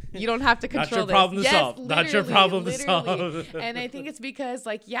back. You don't have to control this. Not your problem to solve. And I think it's because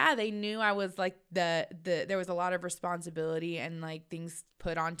like, they knew I was like there was a lot of responsibility and like things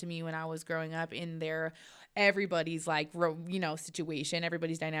put onto me when I was growing up in their everybody's like, you know, situation,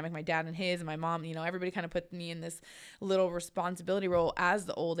 everybody's dynamic, my dad and his and my mom, you know, everybody kind of put me in this little responsibility role as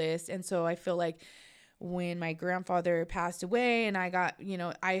the oldest. And so I feel like when my grandfather passed away and I got, you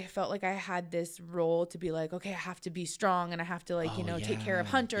know, I felt like I had this role to be like, okay, I have to be strong and I have to like, take care of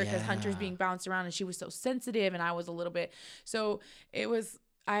Hunter because Hunter's being bounced around and she was so sensitive and I was a little bit. So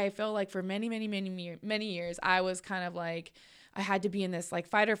I felt like for many years, I was kind of like, I had to be in this like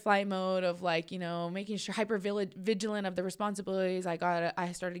fight or flight mode of like, you know, making sure hyper vigilant of the responsibilities. I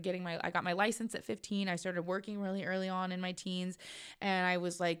got my license at 15. I started working really early on in my teens. And I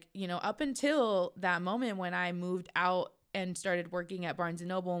was like, you know, up until that moment when I moved out and started working at Barnes &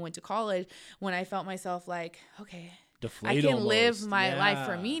 Noble and went to college, when I felt myself like, okay, I can live my life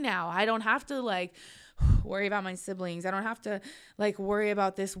for me now. I don't have to like worry about my siblings. I don't have to like worry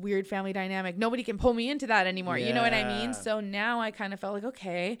about this weird family dynamic. Nobody can pull me into that anymore. You know what I mean? So now I kind of felt like,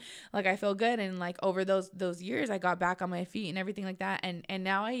 okay, like I feel good. And like over those years, I got back on my feet and everything like that. And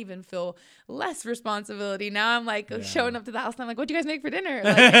now I even feel less responsibility. Now I'm like showing up to the house and I'm like, what do you guys make for dinner?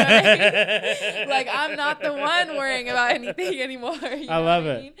 Like, you know what I mean? Like I'm not the one worrying about anything anymore. I love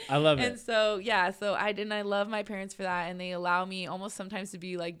it. I love it. And so, I love my parents for that. And they allow me almost sometimes to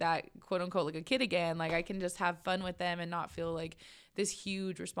be like that, quote unquote, like a kid again. Like I can just have fun with them and not feel like this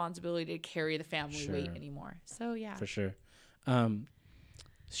huge responsibility to carry the family weight anymore. So yeah, for sure.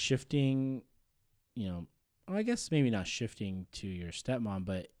 Shifting, well, I guess maybe not shifting to your stepmom,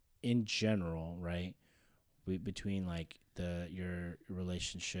 but in general, right? Between like your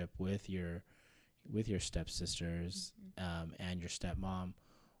relationship with your stepsisters, and your stepmom,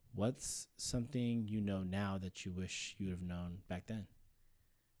 what's something now that you wish you would have known back then?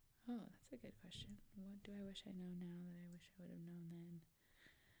 Oh, that's a good question. What do I wish I know now that I wish I would have known then?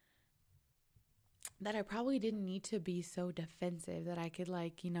 That I probably didn't need to be so defensive, that I could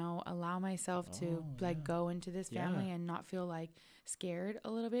allow myself to go into this family and not feel like scared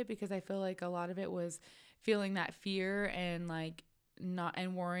a little bit, because I feel like a lot of it was feeling that fear and not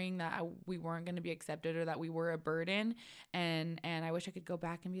and worrying that we weren't going to be accepted or that we were a burden, and I wish I could go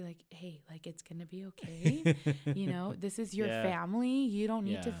back and be like, hey, it's going to be okay. This is your family. You don't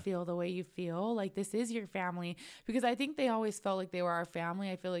need to feel the way you feel. This is your family, because I think they always felt like they were our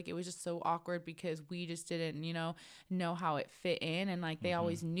family. I feel like it was just so awkward because we just didn't know how it fit in, and they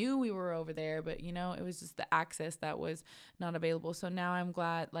always knew we were over there, but it was just the access that was not available. So now I'm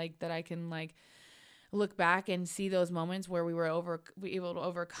glad that I can look back and see those moments where we were able to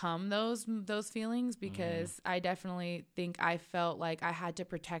overcome those feelings, because I definitely think I felt like I had to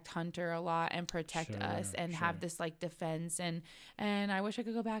protect Hunter a lot and protect us and have this defense, and I wish I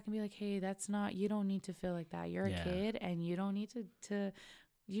could go back and be like, hey, you don't need to feel like that. You're a kid, and you don't need to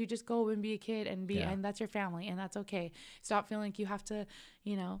you just go and be a kid and and that's your family, and that's okay. Stop feeling like you have to,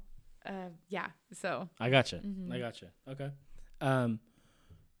 so I gotcha. I gotcha. Okay.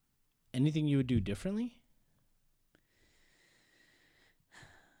 Anything you would do differently?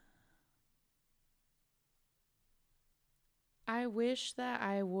 I wish that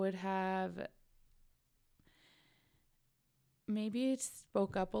I would have maybe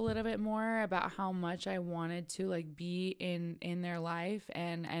spoke up a little bit more about how much I wanted to be in their life,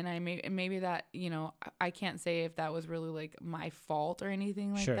 and I maybe that I can't say if that was really my fault or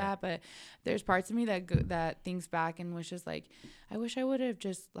anything like that, but there's parts of me that thinks back and wishes I wish I would have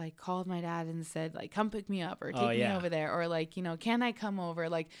just called my dad and said come pick me up or take me over there, or can I come over.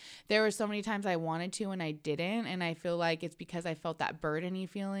 There were so many times I wanted to and I didn't, and I feel like it's because I felt that burdeny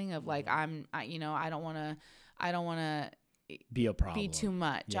feeling of I don't want to be a problem, be too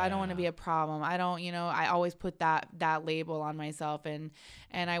much. I don't want to be a problem. I don't, I always put that label on myself, and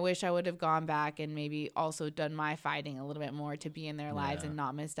I wish I would have gone back and maybe also done my fighting a little bit more to be in their lives and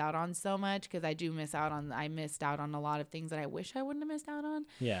not missed out on so much, because I missed out on a lot of things that I wish I wouldn't have missed out on.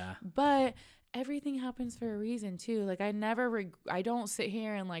 Yeah. But everything happens for a reason too. I don't sit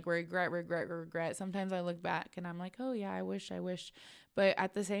here and regret. Sometimes I look back and I'm like, oh yeah, I wish. But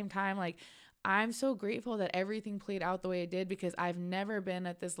at the same time, I'm so grateful that everything played out the way it did, because I've never been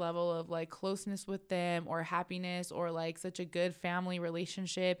at this level of closeness with them or happiness or such a good family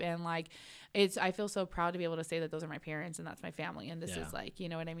relationship. And I feel so proud to be able to say that those are my parents and that's my family. And this is you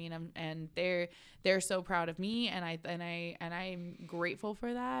know what I mean? And they're so proud of me. And I'm grateful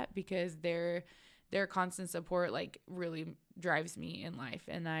for that, because their constant support really drives me in life.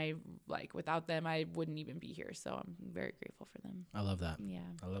 And I without them, I wouldn't even be here. So I'm very grateful for them. I love that. Yeah.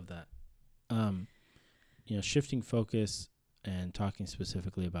 I love that. Shifting focus and talking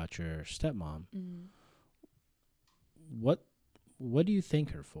specifically about your stepmom, what do you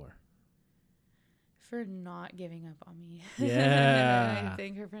thank her for? For not giving up on me. Yeah. I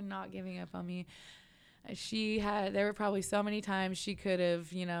thank her for not giving up on me. There were probably so many times she could have,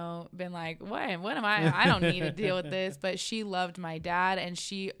 been like, what am I don't need to deal with this. But she loved my dad, and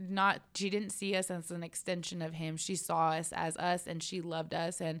she didn't see us as an extension of him. She saw us as us, and she loved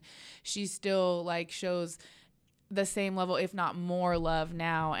us, and she still shows the same level, if not more love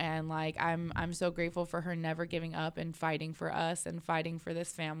now. And I'm so grateful for her never giving up and fighting for us and fighting for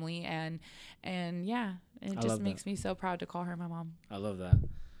this family. And yeah, it just makes me so proud to call her my mom. I love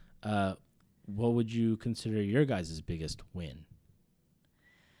that. What would you consider your guys' biggest win?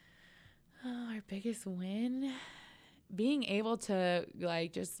 Our biggest win? Being able to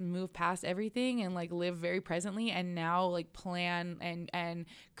just move past everything and live very presently, and now plan and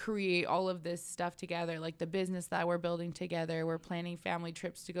create all of this stuff together, the business that we're building together. We're planning family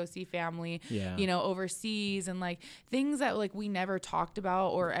trips to go see family, overseas, and things that we never talked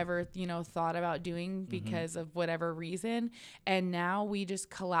about or ever thought about doing because of whatever reason. And now we just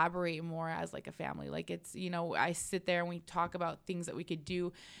collaborate more as a family. It's I sit there and we talk about things that we could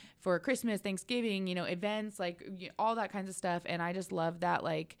do for Christmas, Thanksgiving, events, all that kinds of stuff. And I just love that,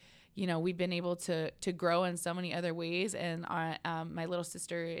 we've been able to grow in so many other ways. And my little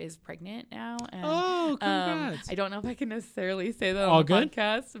sister is pregnant now. And, oh, congrats. I don't know if I can necessarily say that All on the good?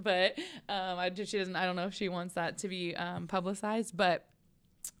 podcast, but I don't know if she wants that to be publicized. But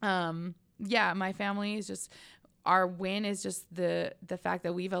yeah, my family is just, our win is just the fact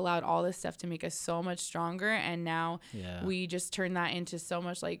that we've allowed all this stuff to make us so much stronger. And now we just turn that into so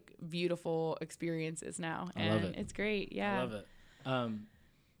much like beautiful experiences now. I love it. It's great. Yeah. I love it.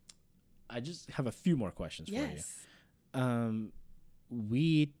 I just have a few more questions for you.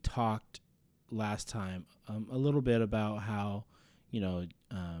 We talked last time a little bit about how,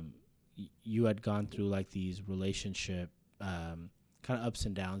 you had gone through like these relationship kind of ups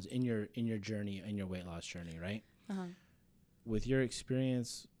and downs in your journey, in your weight loss journey, right? With your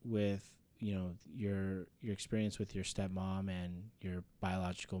experience with, your experience with your stepmom and your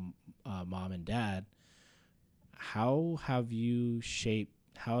biological mom and dad, how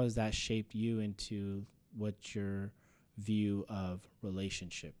has that shaped you into what your view of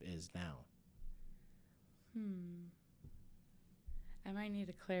relationship is now? I might need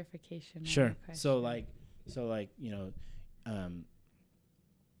a clarification. Sure. So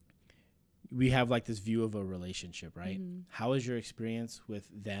we have like this view of a relationship, right? How is your experience with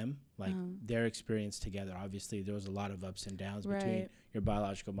them? Like their experience together? Obviously there was a lot of ups and downs between your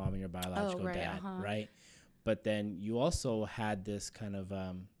biological mom and your biological dad, right? But then you also had this kind of,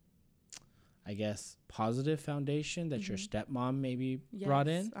 I guess, positive foundation that your stepmom maybe brought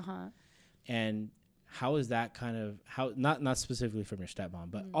in. And how is that kind of, not specifically from your stepmom,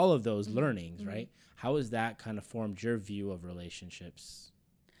 but all of those learnings, right? How has that kind of formed your view of relationships?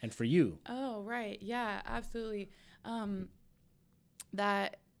 And for you? Oh, right. Yeah, absolutely.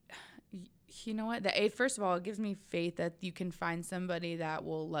 First of all, it gives me faith that you can find somebody that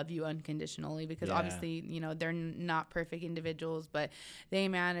will love you unconditionally, because obviously, they're not perfect individuals, but they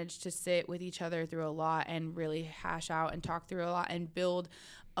manage to sit with each other through a lot and really hash out and talk through a lot and build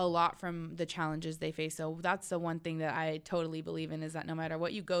a lot from the challenges they face. So that's the one thing that I totally believe in, is that no matter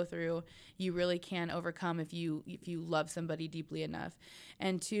what you go through, you really can overcome if you love somebody deeply enough.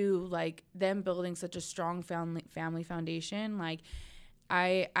 And two, like them building such a strong family foundation, like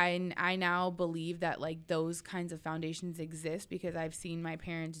I now believe that like those kinds of foundations exist because I've seen my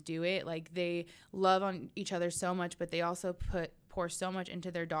parents do it. Like they love on each other so much, but they also pour so much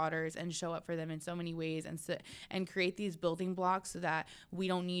into their daughters and show up for them in so many ways, and create these building blocks so that we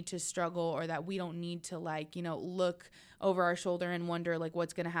don't need to struggle, or that we don't need to look over our shoulder and wonder like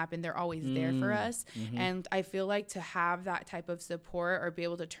what's going to happen. They're always there for us. And I feel like to have that type of support, or be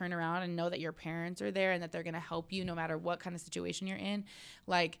able to turn around and know that your parents are there and that they're going to help you no matter what kind of situation you're in,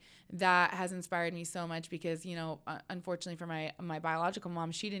 like that has inspired me so much. Because unfortunately for my biological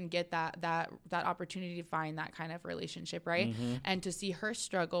mom, she didn't get that opportunity to find that kind of relationship, right? And to see her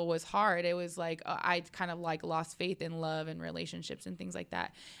struggle was hard. It was like I kind of like lost faith in love and relationships and things like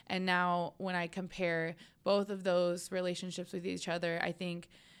that. And now when I compare both of those relationships with each other, I think,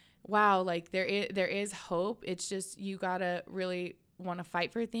 wow, like there is hope. It's just you gotta really want to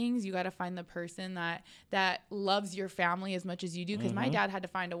fight for things. You got to find the person that loves your family as much as you do, because my dad had to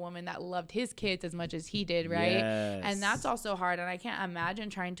find a woman that loved his kids as much as he did, right? And that's also hard. And I can't imagine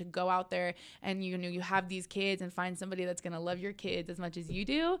trying to go out there and you have these kids and find somebody that's going to love your kids as much as you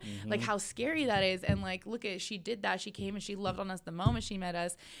do. Like how scary that is. And like look at, she did that. She came and she loved on us the moment she met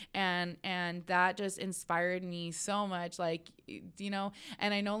us, and that just inspired me so much, like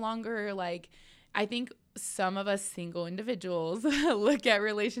and I no longer like, I think some of us single individuals look at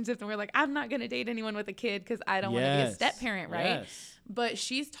relationships and we're like, I'm not going to date anyone with a kid because I don't want to be a step parent, right? But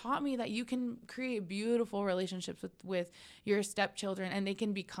she's taught me that you can create beautiful relationships with your stepchildren, and they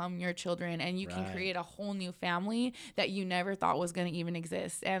can become your children, and you can create a whole new family that you never thought was going to even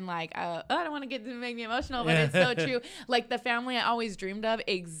exist. And like, I don't want to make me emotional, but it's so true. Like the family I always dreamed of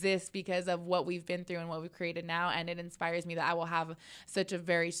exists because of what we've been through and what we've created now. And it inspires me that I will have such a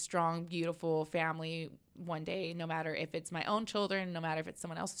very strong, beautiful family one day, no matter if it's my own children, no matter if it's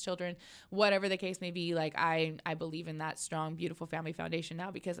someone else's children, whatever the case may be. Like I believe in that strong, beautiful family foundation now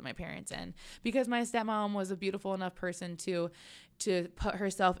because of my parents, and because my stepmom was a beautiful enough person to put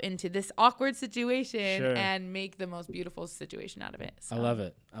herself into this awkward situation and make the most beautiful situation out of it. So. I love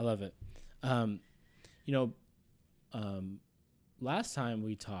it. Last time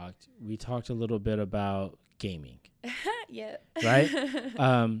we talked a little bit about gaming. Yeah. Right?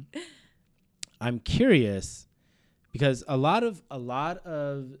 I'm curious because a lot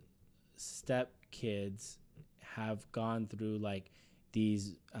of step kids have gone through like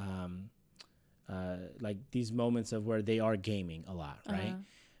these moments of where they are gaming a lot, right?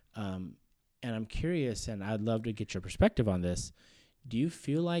 And I'm curious, and I'd love to get your perspective on this. Do you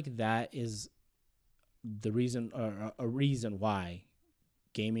feel like that is the reason, or a reason why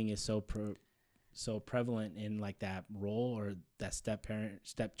gaming is so prevalent in like that role or that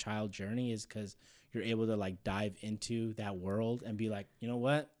stepchild journey, is because you're able to like dive into that world and be like, you know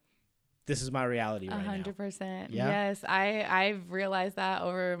what, this is my reality right now. 100%. Yeah? Yes. I've realized that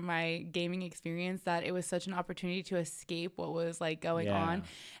over my gaming experience, that it was such an opportunity to escape what was like going on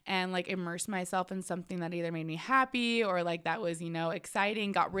and like immerse myself in something that either made me happy or like that was,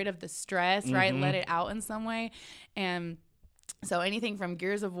 exciting, got rid of the stress, right? Let it out in some way. And so anything from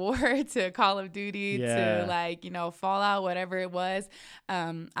Gears of War to Call of Duty to like, Fallout, whatever it was,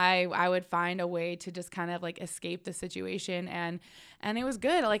 I would find a way to just kind of like escape the situation. And it was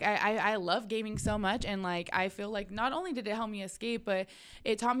good. Like I love gaming so much. And like, I feel like not only did it help me escape, but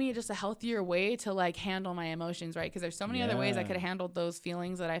it taught me just a healthier way to like handle my emotions, right? Because there's so many other ways I could have handled those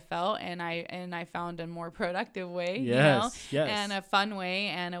feelings that I felt. And I found a more productive way, and a fun way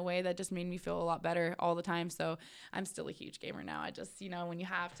and a way that just made me feel a lot better all the time. So I'm still a huge gamer now. I just, when you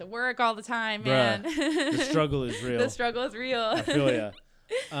have to work all the time, man. The struggle is real. The struggle is real. I feel ya.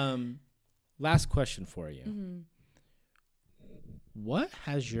 Last question for you. Mm-hmm. What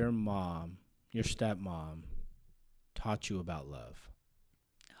has your mom, your stepmom, taught you about love?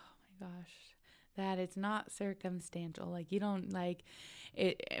 Oh my gosh, that it's not circumstantial. Like you don't like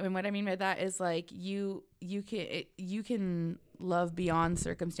it. And what I mean by that is like you can love beyond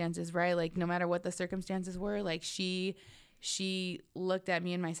circumstances, right? Like no matter what the circumstances were, like she looked at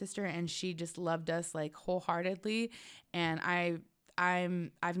me and my sister and she just loved us like wholeheartedly. And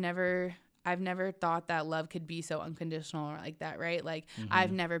I've never thought that love could be so unconditional or like that, right? Like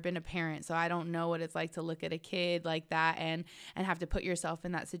I've never been a parent, so I don't know what it's like to look at a kid like that and have to put yourself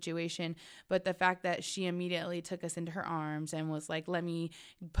in that situation. But the fact that she immediately took us into her arms and was like, let me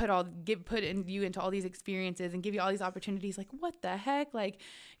put you into all these experiences and give you all these opportunities. Like, what the heck? Like,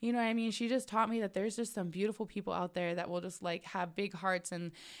 you know what I mean? She just taught me that there's just some beautiful people out there that will just like have big hearts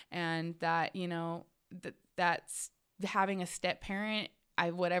and that, that's having a step parent.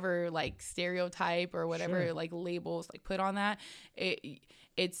 Whatever like stereotype or whatever like labels like put on that,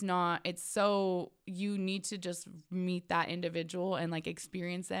 it's so you need to just meet that individual and like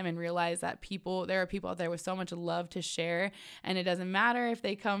experience them and realize that there are people out there with so much love to share, and it doesn't matter if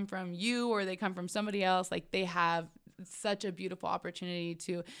they come from you or they come from somebody else. Like they have such a beautiful opportunity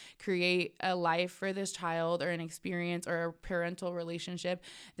to create a life for this child or an experience or a parental relationship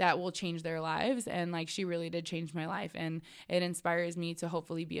that will change their lives. And like she really did change my life, and it inspires me to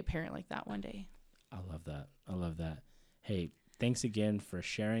hopefully be a parent like that one day. I love that. Hey, thanks again for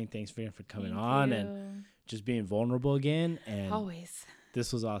sharing. Thanks for coming on and just being vulnerable again. And always.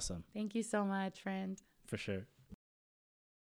 This was awesome. Thank you so much, friend. For sure.